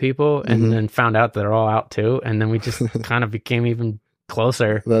certain people and then found out that they're all out too. And then we just kind of became even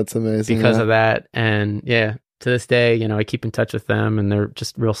closer. That's amazing. Because of that. And yeah, to this day, I keep in touch with them, and they're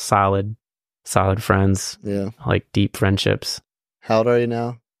just real solid friends. Yeah. Like deep friendships. How old are you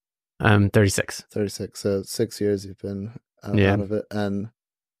now? I'm 36. 36. So 6 years you've been out of it. And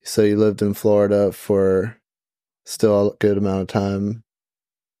so you lived in Florida for still a good amount of time.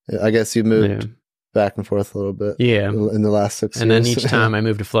 I guess you moved back and forth a little bit. Yeah. In the last 6 years. And then each time I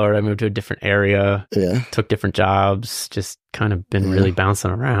moved to Florida, I moved to a different area. Yeah. Took different jobs, just kind of been really bouncing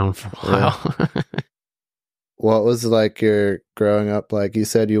around for a while. Yeah. What was like your growing up like? You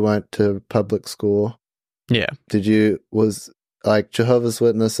said you went to public school. Yeah. Was like Jehovah's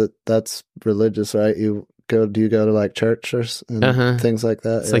Witness, that's religious, right? Do you go to like church or things like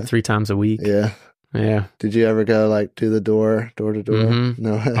that? It's like 3 times a week. Yeah. Yeah. Did you ever go like to the door to door? Mm-hmm.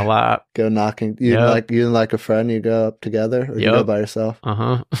 No. A lot. Go knocking. You and like a friend, you go up together, or you go by yourself?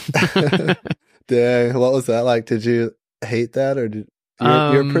 Dang. What was that like? Did you hate that, or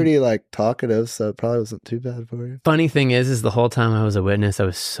you're pretty like talkative, so it probably wasn't too bad for you. Funny thing is the whole time I was a witness, I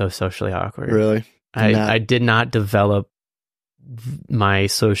was so socially awkward. Really? I did not develop my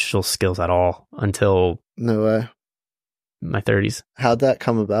social skills at all until no way my 30s. How'd that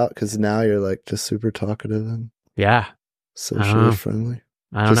come about? Because now you're like just super talkative and socially friendly.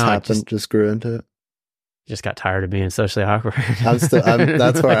 I don't know. Just grew into it. Just got tired of being socially awkward. That's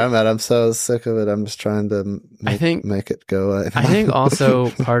where I'm at. I'm so sick of it. I'm just trying to make it go away. I think also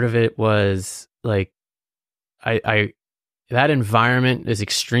part of it was like I that environment is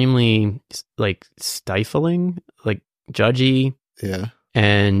extremely like stifling, like judgy. Yeah.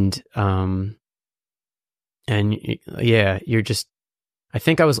 And you're just, I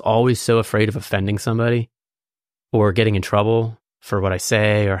think I was always so afraid of offending somebody or getting in trouble for what I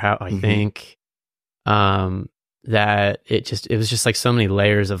say or how I think, that it was just like so many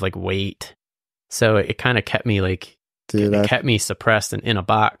layers of like weight. So it kind of kept me like, kept me suppressed and in a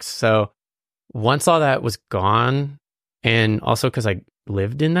box. So once all that was gone, and also because I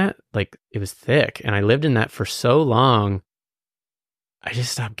lived in that, like it was thick and I lived in that for so long, I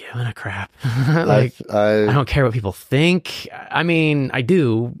just stopped giving a crap. Like, I don't care what people think. I mean, I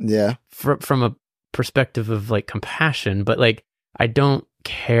do. Yeah. From a perspective of like compassion, but like, I don't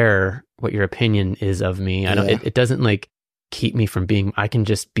care what your opinion is of me. I don't, it doesn't like keep me from being, I can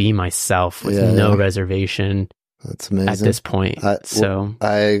just be myself with no reservation. That's amazing. At this point.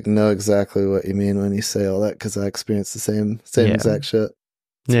 I know exactly what you mean when you say all that, because I experienced the same exact shit.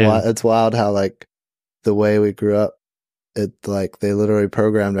 It's wild how like the way we grew up, it like they literally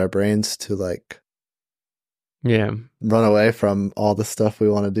programmed our brains to like run away from all the stuff we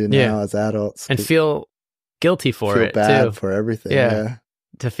want to do now as adults and feel guilty for it, bad too. for everything. Yeah.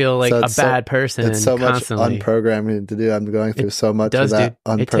 To feel like a bad person. It's so constantly. much unprogramming to do. I'm going through so much of that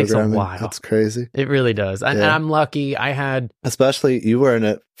unprogramming. It takes a while. It's crazy. It really does. And I'm lucky. I had, especially you were in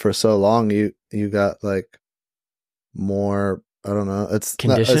it for so long. You got like more. I don't know. It's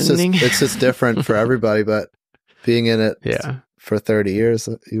conditioning. It's just different for everybody. But being in it, for 30 years,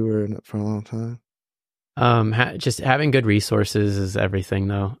 you were in it for a long time. Just having good resources is everything,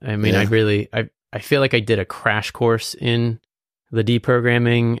 though. I mean, I feel like I did a crash course in the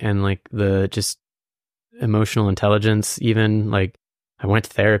deprogramming and like the just emotional intelligence. Even like I went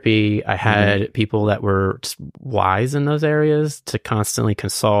to therapy. I had people that were just wise in those areas to constantly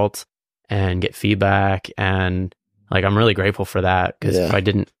consult and get feedback. And like, I'm really grateful for that, because if I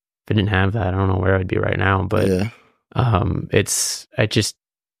didn't have that, I don't know where I'd be right now. But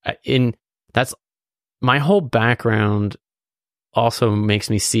that's my whole background also makes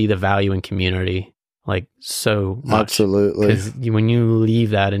me see the value in community. Like so much. Absolutely. Because when you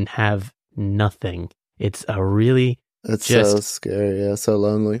leave that and have nothing, it's so scary. So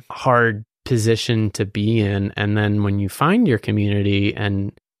lonely, hard position to be in. And then when you find your community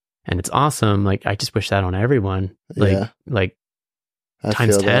and it's awesome, like I just wish that on everyone. Like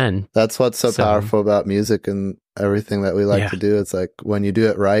times 10. That's what's so powerful about music and everything that we like to do. It's like when you do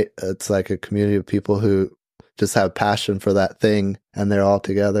it right, it's like a community of people who just have passion for that thing, and they're all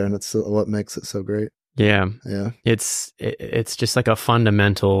together, and it's what makes it so great. Yeah. It's just like a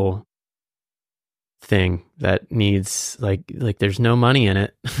fundamental thing that needs like there's no money in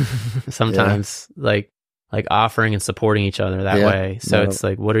it sometimes. Like offering and supporting each other that way. So it's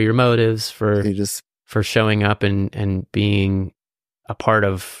like, what are your motives for showing up and being a part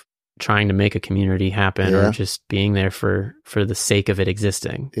of trying to make a community happen, or just being there for the sake of it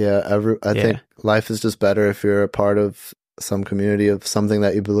existing? I think life is just better if you're a part of some community of something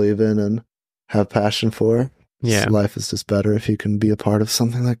that you believe in and have passion for. So life is just better if you can be a part of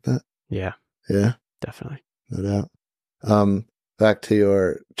something like that. Yeah Definitely, no doubt. Back to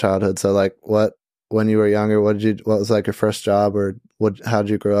your childhood, so like when you were younger, what was like your first job, or how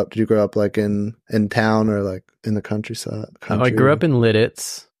did you grow up? Did you grow up like in town or like in the countryside? I grew up in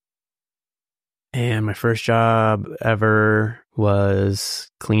Lidditz. And my first job ever was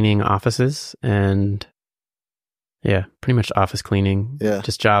cleaning offices, and pretty much office cleaning.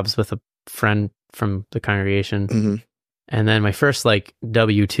 Just jobs with a friend from the congregation. And then my first like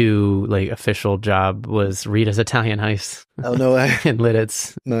W-2 like official job was Rita's Italian Ice. Oh, no way. In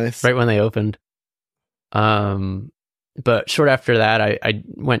Lidditz. Nice. Right when they opened. But short after that, I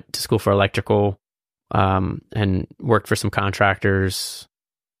went to school for electrical, and worked for some contractors.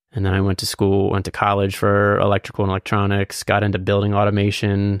 And then I went to college for electrical and electronics, got into building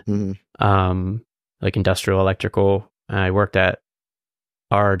automation, like industrial electrical. I worked at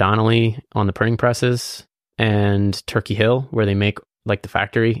R. Donnelly on the printing presses, and Turkey Hill, where they make like the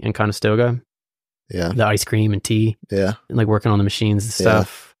factory in Conestoga. The ice cream and tea. And like working on the machines and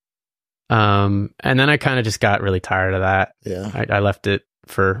stuff. And then I kind of just got really tired of that. I left it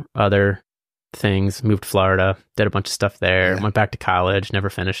for other things, moved to Florida, did a bunch of stuff there, went back to college, never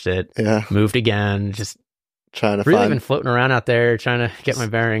finished it, moved again, just trying to been floating around out there, trying to get my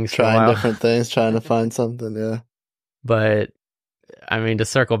bearings, trying different things, trying to find something. But I mean, to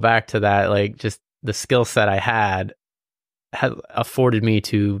circle back to that, like just the skill set I had afforded me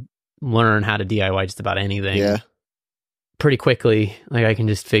to learn how to DIY just about anything pretty quickly. Like I can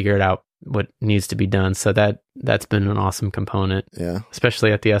just figure it out what needs to be done. So that's been an awesome component.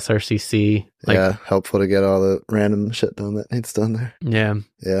 Especially at the SRCC. Like, helpful to get all the random shit done that needs done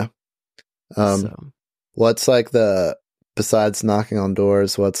there. What's like besides knocking on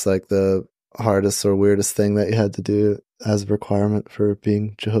doors, what's like the hardest or weirdest thing that you had to do as a requirement for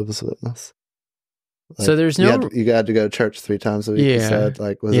being Jehovah's Witness? Like, so there's you had to go to church 3 times a week. You said,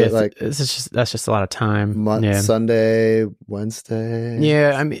 like, was it like that's just a lot of time. Sunday,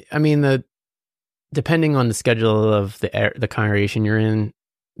 Wednesday. I mean depending on the schedule of the congregation you're in,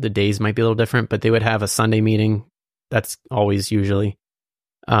 the days might be a little different, but they would have a Sunday meeting. That's always usually.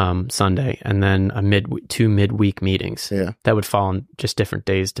 Sunday, and then two midweek meetings. Yeah. That would fall on just different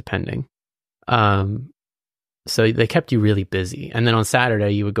days depending. So they kept you really busy. And then on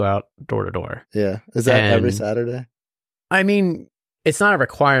Saturday, you would go out door to door. Yeah. Is that every Saturday? I mean, it's not a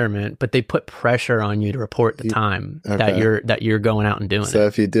requirement, but they put pressure on you to report the time that you're going out and doing it. So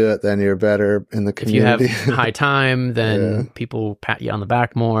if you do it, then you're better in the community. If you have high time, then people pat you on the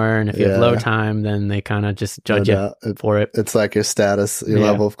back more. And if you have low time, then they kind of just judge you for it. It's like your status, your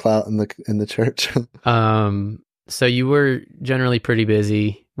level of clout in the church. So you were generally pretty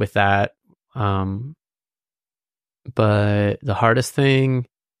busy with that. But the hardest thing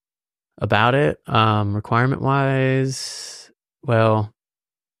about it, requirement wise, well,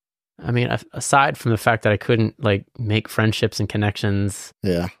 I mean, aside from the fact that I couldn't like make friendships and connections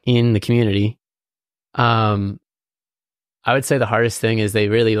in the community, I would say the hardest thing is they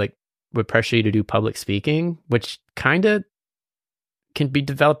really like would pressure you to do public speaking, which kind of can be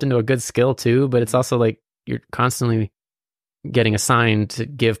developed into a good skill too, but it's also like you're constantly getting assigned to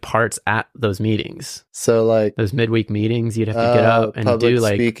give parts at those meetings. So like those midweek meetings, you'd have to get up and do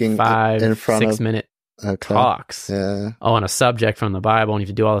like 5-6 minute talks on a subject from the Bible, and you have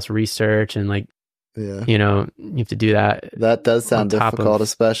to do all this research and like, you know, you have to do that. That does sound difficult,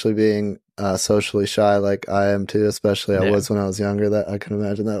 especially being socially shy like I am too, especially I was when I was younger. That I can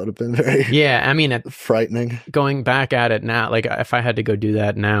imagine that would have been very I mean, frightening. Going back at it now, like if I had to go do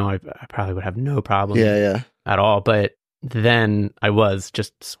that now, I probably would have no problem at all. But then I was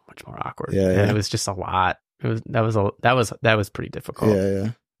just so much more awkward. And it was just a lot. That was pretty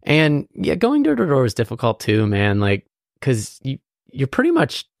difficult. And going door to door was difficult too, man. Like, cause you're pretty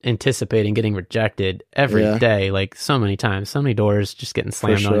much anticipating getting rejected every day, like so many times, so many doors just getting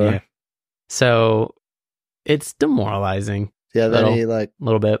slammed on you. So it's demoralizing. Do you have any like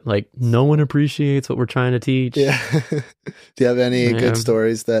little bit like no one appreciates what we're trying to teach? Do you have any good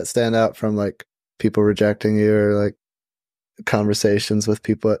stories that stand out from like people rejecting you or like conversations with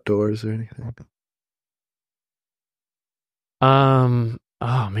people at doors or anything?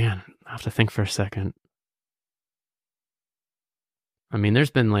 Oh man, I have to think for a second. I mean,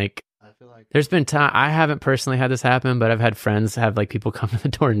 there's been like, there's been time I haven't personally had this happen, but I've had friends have like people come to the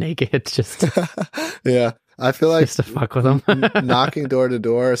door naked just I feel like just to fuck with them. Knocking door to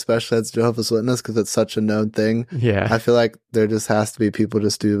door, especially as Jehovah's Witness, because it's such a known thing. I feel like there just has to be people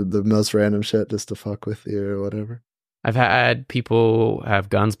just do the most random shit just to fuck with you or whatever. I've had people have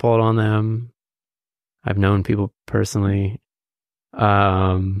guns pulled on them. I've known people personally.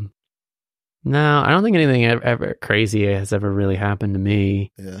 No, I don't think anything ever crazy has ever really happened to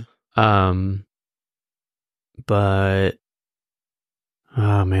me. But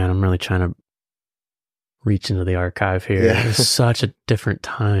oh man, I'm really trying to reach into the archive here. It was such a different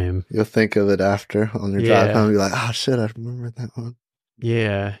time. You'll think of it after on your drive home. You're like, oh shit, I remember that one.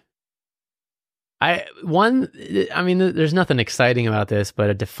 I mean, there's nothing exciting about this, but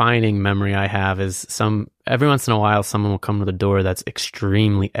a defining memory I have is every once in a while, someone will come to the door that's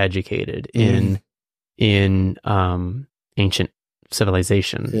extremely educated in ancient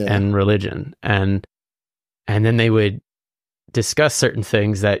civilization and religion. And then they would discuss certain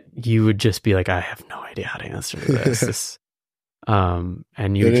things that you would just be like, I have no idea how to answer this. I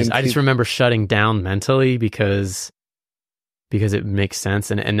just remember shutting down mentally because it makes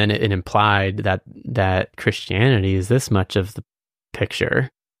sense. And then it implied that Christianity is this much of the picture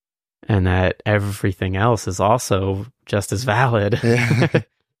and that everything else is also just as valid.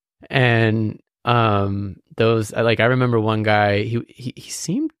 And those, like, I remember one guy, he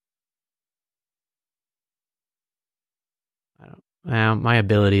seemed,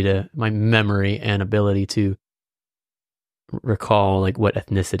 my memory and ability to recall like what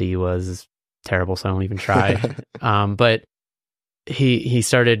ethnicity was is terrible, so I won't even try. But he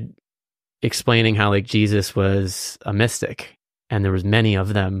started explaining how like Jesus was a mystic, and there was many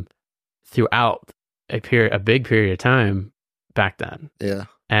of them throughout a big period of time back then.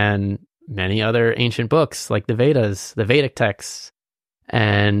 And many other ancient books like the Vedas, the Vedic texts.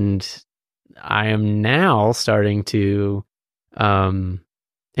 And I am now starting to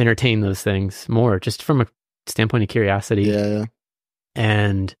entertain those things more, just from a standpoint of curiosity.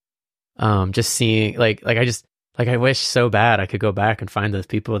 And just seeing I wish so bad I could go back and find those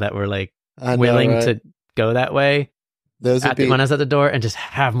people that were like willing to go that way. When I was at the door and just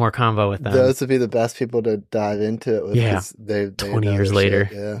have more convo with them. Those would be the best people to dive into it with. They 20 years later.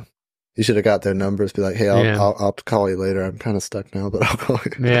 Shit. You should have got their numbers. Be like, hey, I'll call you later. I'm kind of stuck now, but I'll call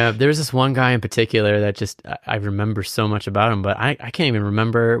you. There was this one guy in particular that just, I remember so much about him, but I can't even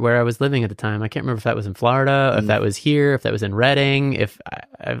remember where I was living at the time. I can't remember if that was in Florida, if that was here, if that was in Reading, if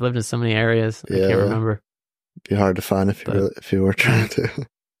I've lived in so many areas. I can't remember. Be hard to find if you were trying to.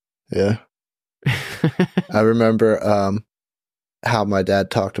 Yeah. I remember how my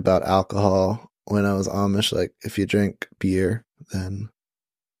dad talked about alcohol when I was Amish. Like, if you drink beer, then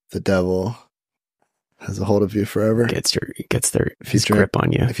the devil has a hold of you forever. Gets his grip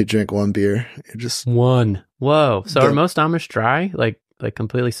on you. If you drink one beer, you're just one. Whoa. So are most Amish dry? Like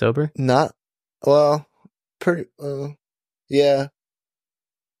completely sober? Not well. Pretty. Yeah.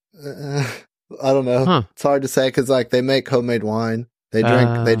 I don't know. Huh. It's hard to say because like they make homemade wine.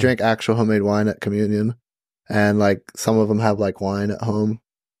 They drink actual homemade wine at communion, and like some of them have like wine at home.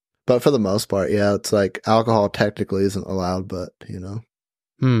 But for the most part, yeah, it's like alcohol technically isn't allowed, but you know.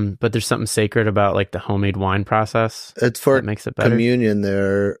 But there's something sacred about like the homemade wine process. It's for that makes it better. Communion.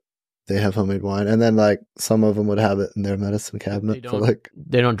 They have homemade wine, and then like some of them would have it in their medicine cabinet.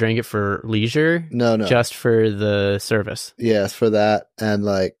 They don't drink it for leisure. No, just for the service. Yes, for that, and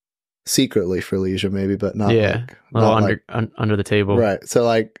like secretly for leisure, maybe, but not. Yeah, under the table. Right. So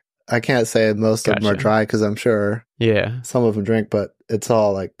like, I can't say most of them are dry because I'm sure. Yeah, some of them drink, but it's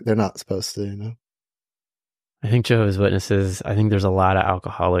all like they're not supposed to, you know. I think Jehovah's Witnesses, I think there's a lot of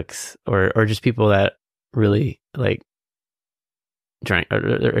alcoholics or just people that really like drink or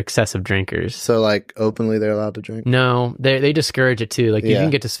they're excessive drinkers. So like openly they're allowed to drink? No, they discourage it too. Like you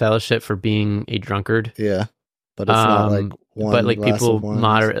can get disfellowship for being a drunkard. Yeah. But it's not like one but like glass people of wine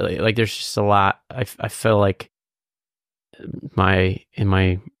moderately, like there's just a lot. I feel like on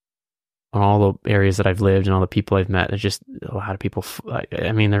all the areas that I've lived and all the people I've met, there's just a lot of people.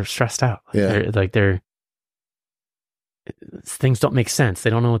 I mean, they're stressed out. They're things don't make sense.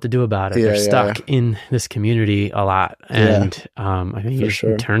 They don't know what to do about it. They're stuck in this community a lot. And I think you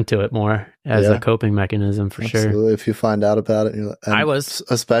should turn to it more as a coping mechanism for Absolutely. sure. If you find out about it. I was.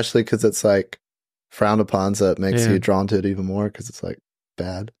 Especially because it's like frowned upon, so it makes you drawn to it even more because it's like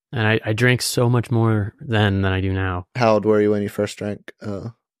bad. And I drank so much more then than I do now. How old were you when you first drank?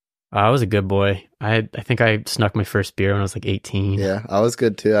 I was a good boy. I think I snuck my first beer when I was like 18. Yeah, I was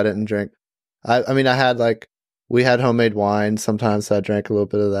good too. I didn't drink. I mean, I had like, we had homemade wine sometimes, so I drank a little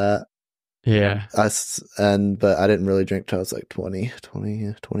bit of that. Yeah. But I didn't really drink till I was like 20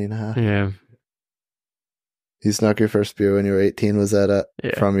 and a half. Yeah. You snuck your first beer when you were 18. Was that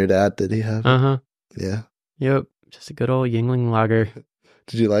from your dad? Did he have? Uh-huh. Yeah. Yep. Just a good old Yingling lager.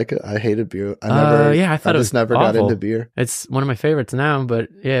 Did you like it? I hated beer. I thought it was never awful. got into beer. It's one of my favorites now, but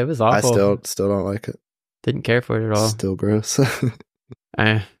yeah, it was awful. I still don't like it. Didn't care for it at all. Still gross.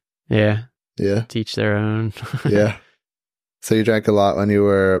 Yeah. Yeah. Teach their own. Yeah. So you drank a lot when you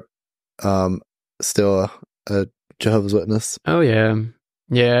were still a Jehovah's Witness? Oh, yeah.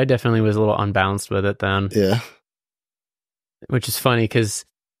 Yeah, I definitely was a little unbalanced with it then. Yeah. Which is funny because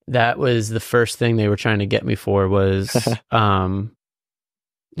that was the first thing they were trying to get me for was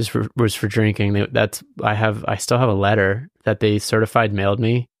for drinking. I still have a letter that they certified mailed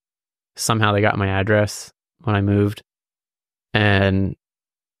me. Somehow they got my address when I moved. And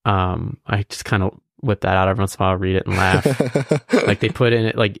I just kind of whip that out every once in a while, read it and laugh. Like they put in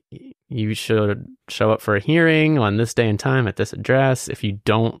it, like you should show up for a hearing on this day and time at this address. If you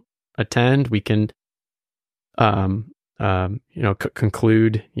don't attend, we can,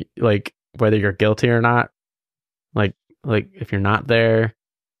 conclude like whether you're guilty or not. Like if you're not there,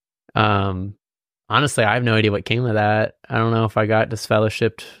 honestly, I have no idea what came of that. I don't know if I got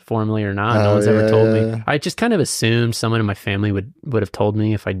disfellowshipped formally or not. No one's ever told me. I just kind of assumed someone in my family would have told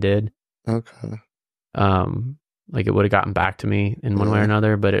me if I did. Okay. Like it would have gotten back to me in one way or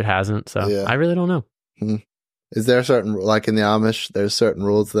another, but it hasn't. So I really don't know. Is there certain, like in the Amish, there's certain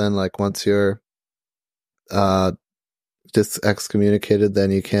rules then, like once you're just excommunicated,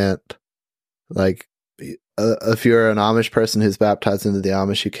 then you can't, like, if you're an Amish person who's baptized into the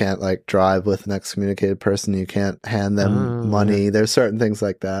Amish, you can't like drive with an excommunicated person. You can't hand them money. There's certain things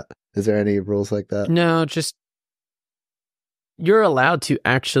like that. Is there any rules like that? No, just you're allowed to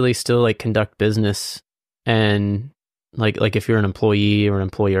actually still like conduct business, and like if you're an employee or an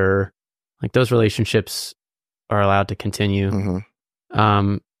employer, like those relationships are allowed to continue.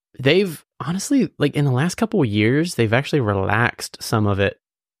 Mm-hmm. They've honestly, like in the last couple of years, they've actually relaxed some of it,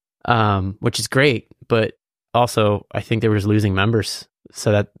 which is great, but also, I think they were just losing members,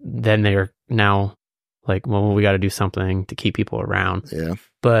 so that then they are now like, well, we got to do something to keep people around. Yeah.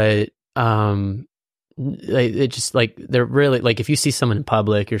 But it just like they're really like if you see someone in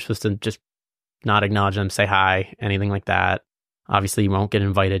public, you're supposed to just not acknowledge them, say hi, anything like that. Obviously, you won't get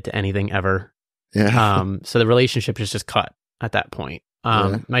invited to anything ever. Yeah. So the relationship is just cut at that point.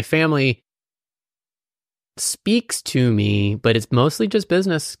 My family speaks to me, but it's mostly just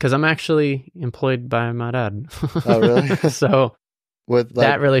business because I'm actually employed by my dad. Oh, really? So with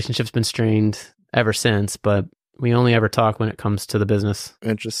that relationship's been strained. ever since, but we only ever talk when it comes to the business.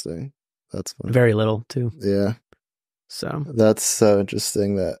 Interesting. That's funny. Very little too. Yeah. So that's so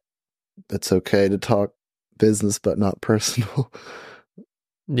interesting that it's okay to talk business but not personal.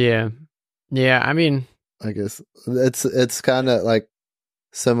 Yeah. I mean, I guess it's kind of like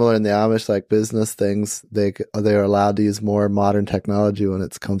similar in the Amish, like business things. They're allowed to use more modern technology when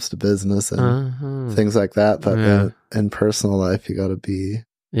it comes to business and things like that. But in personal life, you got to be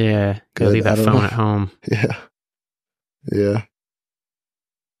gotta leave that phone at home. Yeah,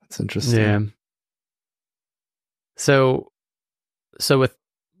 that's interesting. Yeah. So with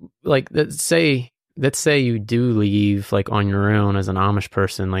like let's say you do leave like on your own as an Amish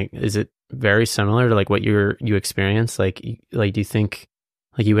person, like is it very similar to like what you experience? Like do you think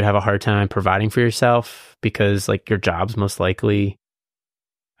like you would have a hard time providing for yourself because like your job's most likely,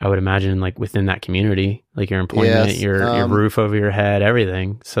 I would imagine, like within that community, like your employment, your roof over your head,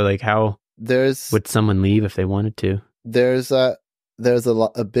 everything. So like how would someone leave if they wanted to? There's a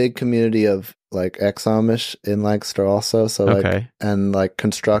big community of like ex-Amish in Lancaster also. So like, and like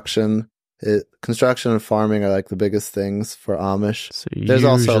construction and farming are like the biggest things for Amish. So there's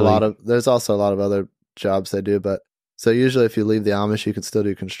also a lot of other jobs they do, but so usually if you leave the Amish, you can still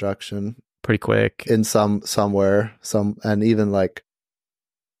do construction pretty quick in somewhere, and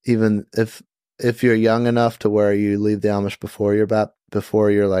even if you're young enough to where you leave the Amish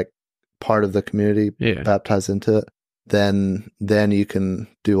before you're like part of the community, baptized into it, then you can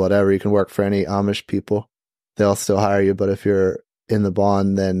do whatever. You can work for any Amish people. They'll still hire you, but if you're in the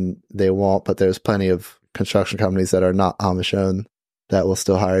bond, then they won't. But there's plenty of construction companies that are not Amish owned that will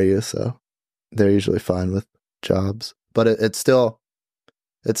still hire you. So they're usually fine with jobs. But it's still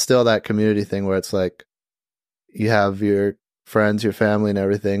that community thing where it's like you have your friends, your family and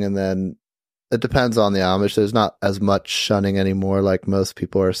everything. And then it depends on the Amish. There's not as much shunning anymore. Like most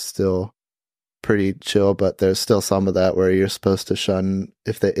people are still pretty chill, but there's still some of that where you're supposed to shun.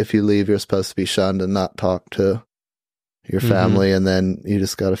 If you leave, you're supposed to be shunned and not talk to your family, and then you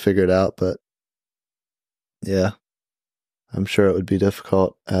just got to figure it out. But yeah, I'm sure it would be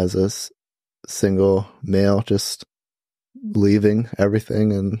difficult as a single male, just leaving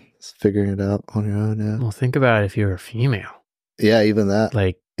everything and figuring it out on your own. Yeah. Well, think about it if you're a female. Yeah, even that,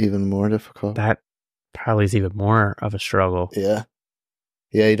 like even more difficult. That probably is even more of a struggle. Yeah.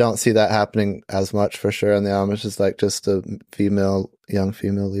 Yeah, you don't see that happening as much for sure in the Amish. It's like just a young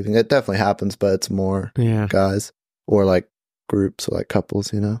female leaving. It definitely happens, but it's more guys or like groups or like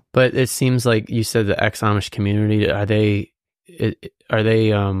couples, you know. But it seems like you said the ex-Amish community, are they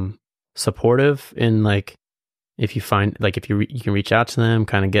supportive in like if you find like if you can reach out to them,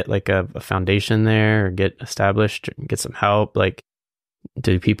 kind of get like a foundation there or get established, get some help, like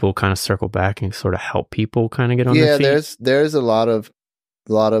do people kind of circle back and sort of help people kind of get on their feet? Yeah, there's a lot of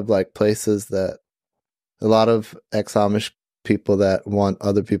like places that a lot of ex-Amish people that want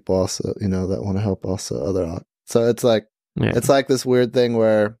other people also, you know, that want to help also other. So it's like it's like this weird thing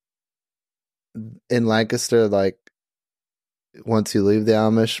where in Lancaster, like once you leave the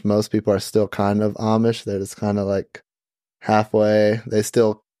Amish, most people are still kind of Amish. They're just kind of like halfway. They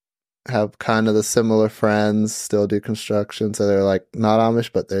still have kind of the similar friends, still do construction. So they're like not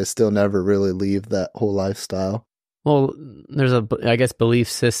Amish, but they still never really leave that whole lifestyle. Well, there's I guess, belief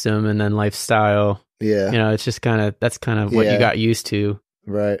system and then lifestyle. Yeah. You know, it's just that's kind of what you got used to.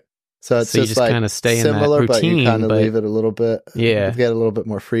 Right. So it's just like kind of stay similar, in that routine, but you kind of leave it a little bit. Yeah. You get a little bit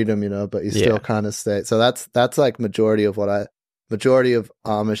more freedom, you know, but you still kind of stay. So that's like majority of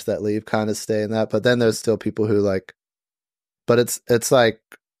Amish that leave kind of stay in that. But then there's still people who like, but it's like,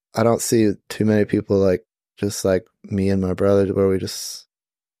 I don't see too many people like just like me and my brother where we just,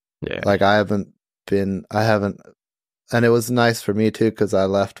 like I haven't, and it was nice for me too, because I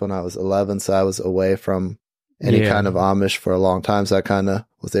left when I was 11, so I was away from any kind of Amish for a long time, so I kind of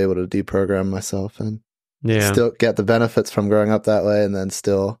was able to deprogram myself and still get the benefits from growing up that way, and then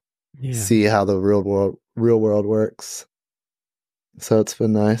still see how the real world works. So it's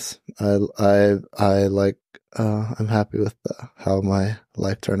been nice. I like I'm happy with how my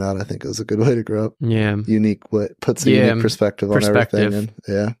life turned out. I think it was a good way to grow up. Yeah, unique way, puts a unique perspective on everything.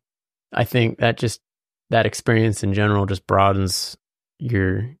 And, I think that experience in general just broadens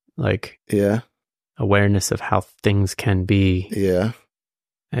your like awareness of how things can be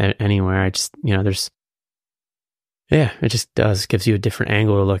anywhere. I just, you know, there's it just gives you a different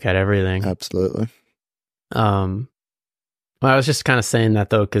angle to look at everything. Absolutely. Well, I was just kind of saying that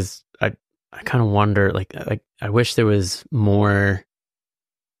though, because I kind of wonder, like I wish there was more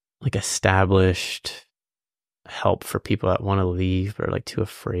like established help for people that want to leave or like too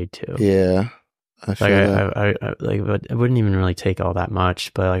afraid to. Yeah. I feel that. I like it wouldn't even really take all that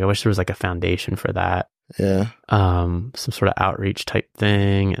much, but like I wish there was like a foundation for that. Yeah. Some sort of outreach type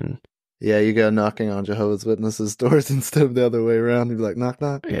thing, and yeah, you go knocking on Jehovah's Witnesses doors instead of the other way around. You'd be like, knock,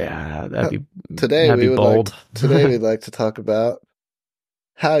 knock. Yeah, that'd be bold. Today we'd like to talk about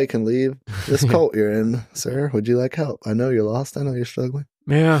how you can leave this cult you're in, sir. Would you like help? I know you're lost. I know you're struggling.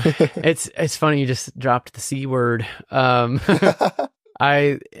 Yeah, it's funny you just dropped the C word.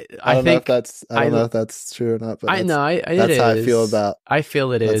 I don't think I don't know if that's true or not, but I know that's how I feel about. I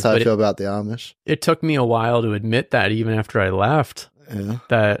feel it is. That's how I feel about the Amish. It took me a while to admit that, even after I left,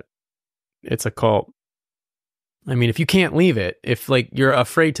 that it's a cult. I mean, if you can't leave it, if like you're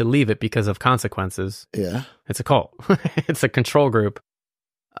afraid to leave it because of consequences, it's a cult. It's a control group.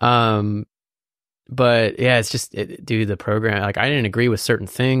 But yeah, it's just dude, the program. Like I didn't agree with certain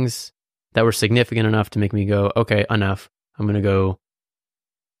things that were significant enough to make me go, okay, enough. I'm gonna go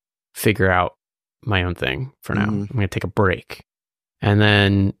figure out my own thing for now. I'm going to take a break. And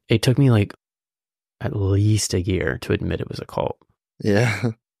then it took me like at least a year to admit it was a cult.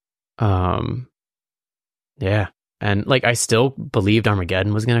 Yeah. Yeah. And like I still believed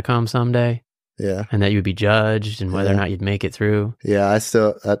Armageddon was going to come someday. Yeah. And that you would be judged and whether or not you'd make it through. Yeah,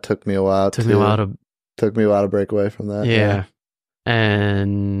 that took me a while. Took me a while to break away from that. Yeah.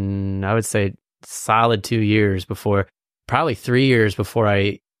 And I would say solid 2 years before, probably 3 years before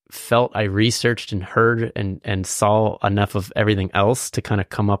I felt I researched and heard and saw enough of everything else to kind of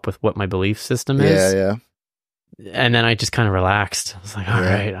come up with what my belief system is. Yeah. And then I just kind of relaxed. I was like, all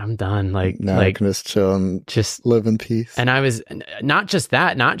right, I'm done. Like, now I can just chill and just live in peace. And I was not just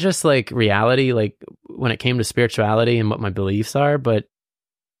that, not just like reality, like when it came to spirituality and what my beliefs are, but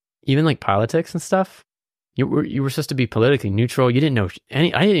even like politics and stuff. You were supposed to be politically neutral. You didn't know I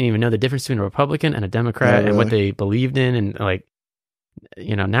didn't even know the difference between a Republican and a Democrat and what they believed in. And like,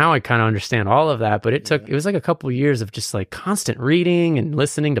 you know, now I kind of understand all of that, but it was like a couple of years of just like constant reading and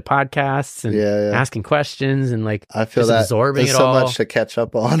listening to podcasts and asking questions and like I feel just that absorbing there's it so all. much to catch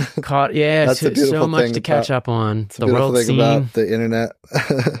up on. That's so much to catch up on. It's the world thing about the internet.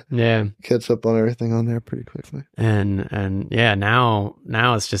 Yeah, catch up on everything on there pretty quickly. And yeah, now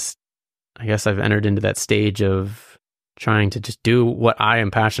it's just, I guess I've entered into that stage of trying to just do what I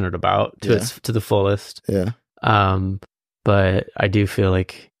am passionate about to the fullest. Yeah. But I do feel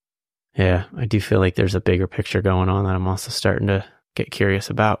like there's a bigger picture going on that I'm also starting to get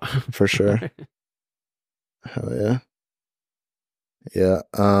curious about. For sure. Hell yeah. Yeah.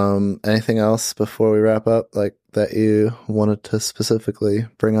 Anything else before we wrap up, like that you wanted to specifically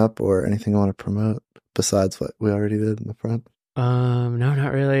bring up, or anything you want to promote besides what we already did in the front? No,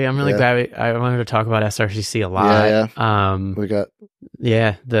 not really. I'm really glad I wanted to talk about SRCC a lot. Yeah. We got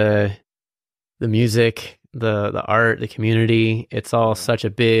the music, the art, the community. It's all such a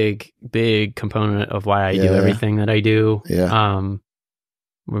big component of why I do everything that I do. Yeah.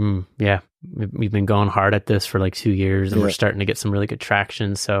 We've been going hard at this for like 2 years, and we're starting to get some really good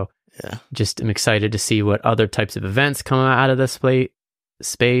traction. So just I'm excited to see what other types of events come out of this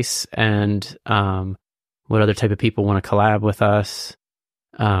space, and what other type of people want to collab with us,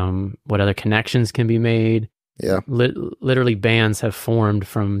 what other connections can be made. Yeah. Literally bands have formed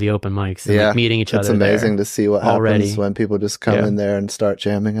from the open mics and like meeting each other. It's amazing to see what happens when people just come in there and start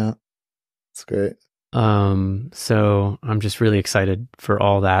jamming out. It's great. So I'm just really excited for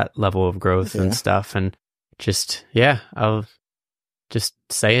all that level of growth and stuff. And just, I'll just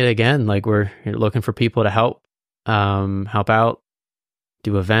say it again. Like we're looking for people to help out,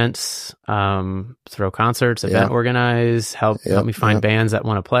 do events, throw concerts, event organize, help me find bands that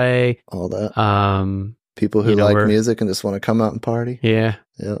want to play. All that. People who like music and just want to come out and party. Yeah.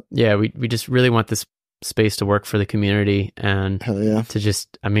 We just really want this space to work for the community, and to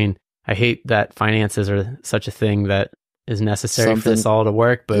just, I mean, I hate that finances are such a thing that is necessary for this all to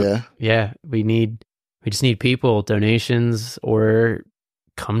work, but we just need people, donations, or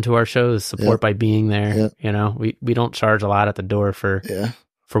come to our shows, support by being there. You know, we don't charge a lot at the door for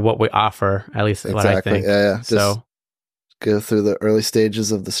what we offer, at least what I think. So go through the early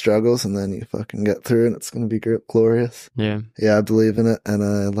stages of the struggles, and then you fucking get through, and it's going to be glorious. Yeah, I believe in it, and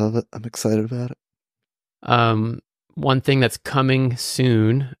I love it. I'm excited about it. One thing that's coming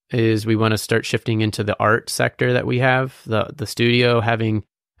soon is we want to start shifting into the art sector that we have, the studio, having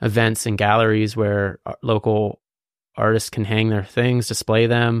events and galleries where local artists can hang their things, display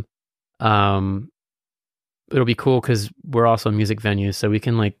them. It'll be cool because we're also a music venue, so we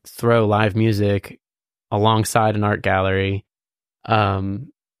can like throw live music alongside an art gallery.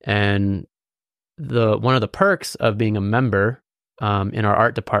 And one of the perks of being a member in our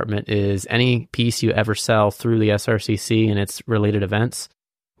art department is any piece you ever sell through the SRCC and its related events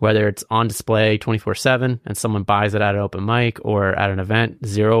whether it's on display 24/7 and someone buys it at an open mic or at an event,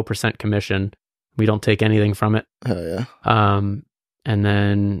 0% commission. We don't take anything from it. Oh yeah. And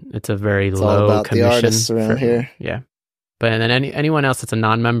then it's a very It's low all about commission the artists around here. Yeah. But and then anyone else that's a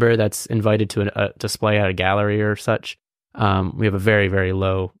non-member that's invited to a display at a gallery or such, we have a very, very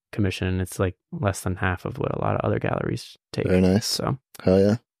low commission. It's like less than half of what a lot of other galleries take. Very nice. So, hell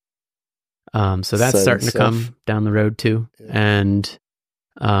yeah. So that's Exciting starting to stuff. come down the road too, and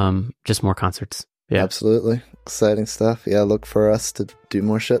just more concerts. Yeah, Absolutely. Exciting stuff. Yeah, look for us to do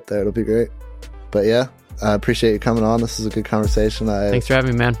more shit there. It'll be great. But yeah, I appreciate you coming on. This was a good conversation. Thanks for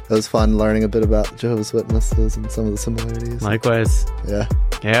having me, man. It was fun learning a bit about Jehovah's Witnesses and some of the similarities. Likewise. Yeah.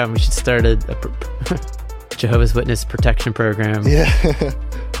 Yeah, we should start a Jehovah's Witness protection program. Yeah.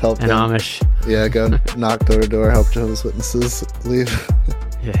 Help And them. Amish. Yeah, go knock door to door, help Jehovah's Witnesses leave.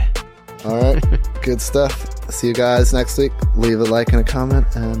 Yeah. All right. Good stuff. See you guys next week. Leave a like and a comment,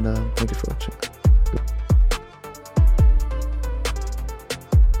 and thank you for watching.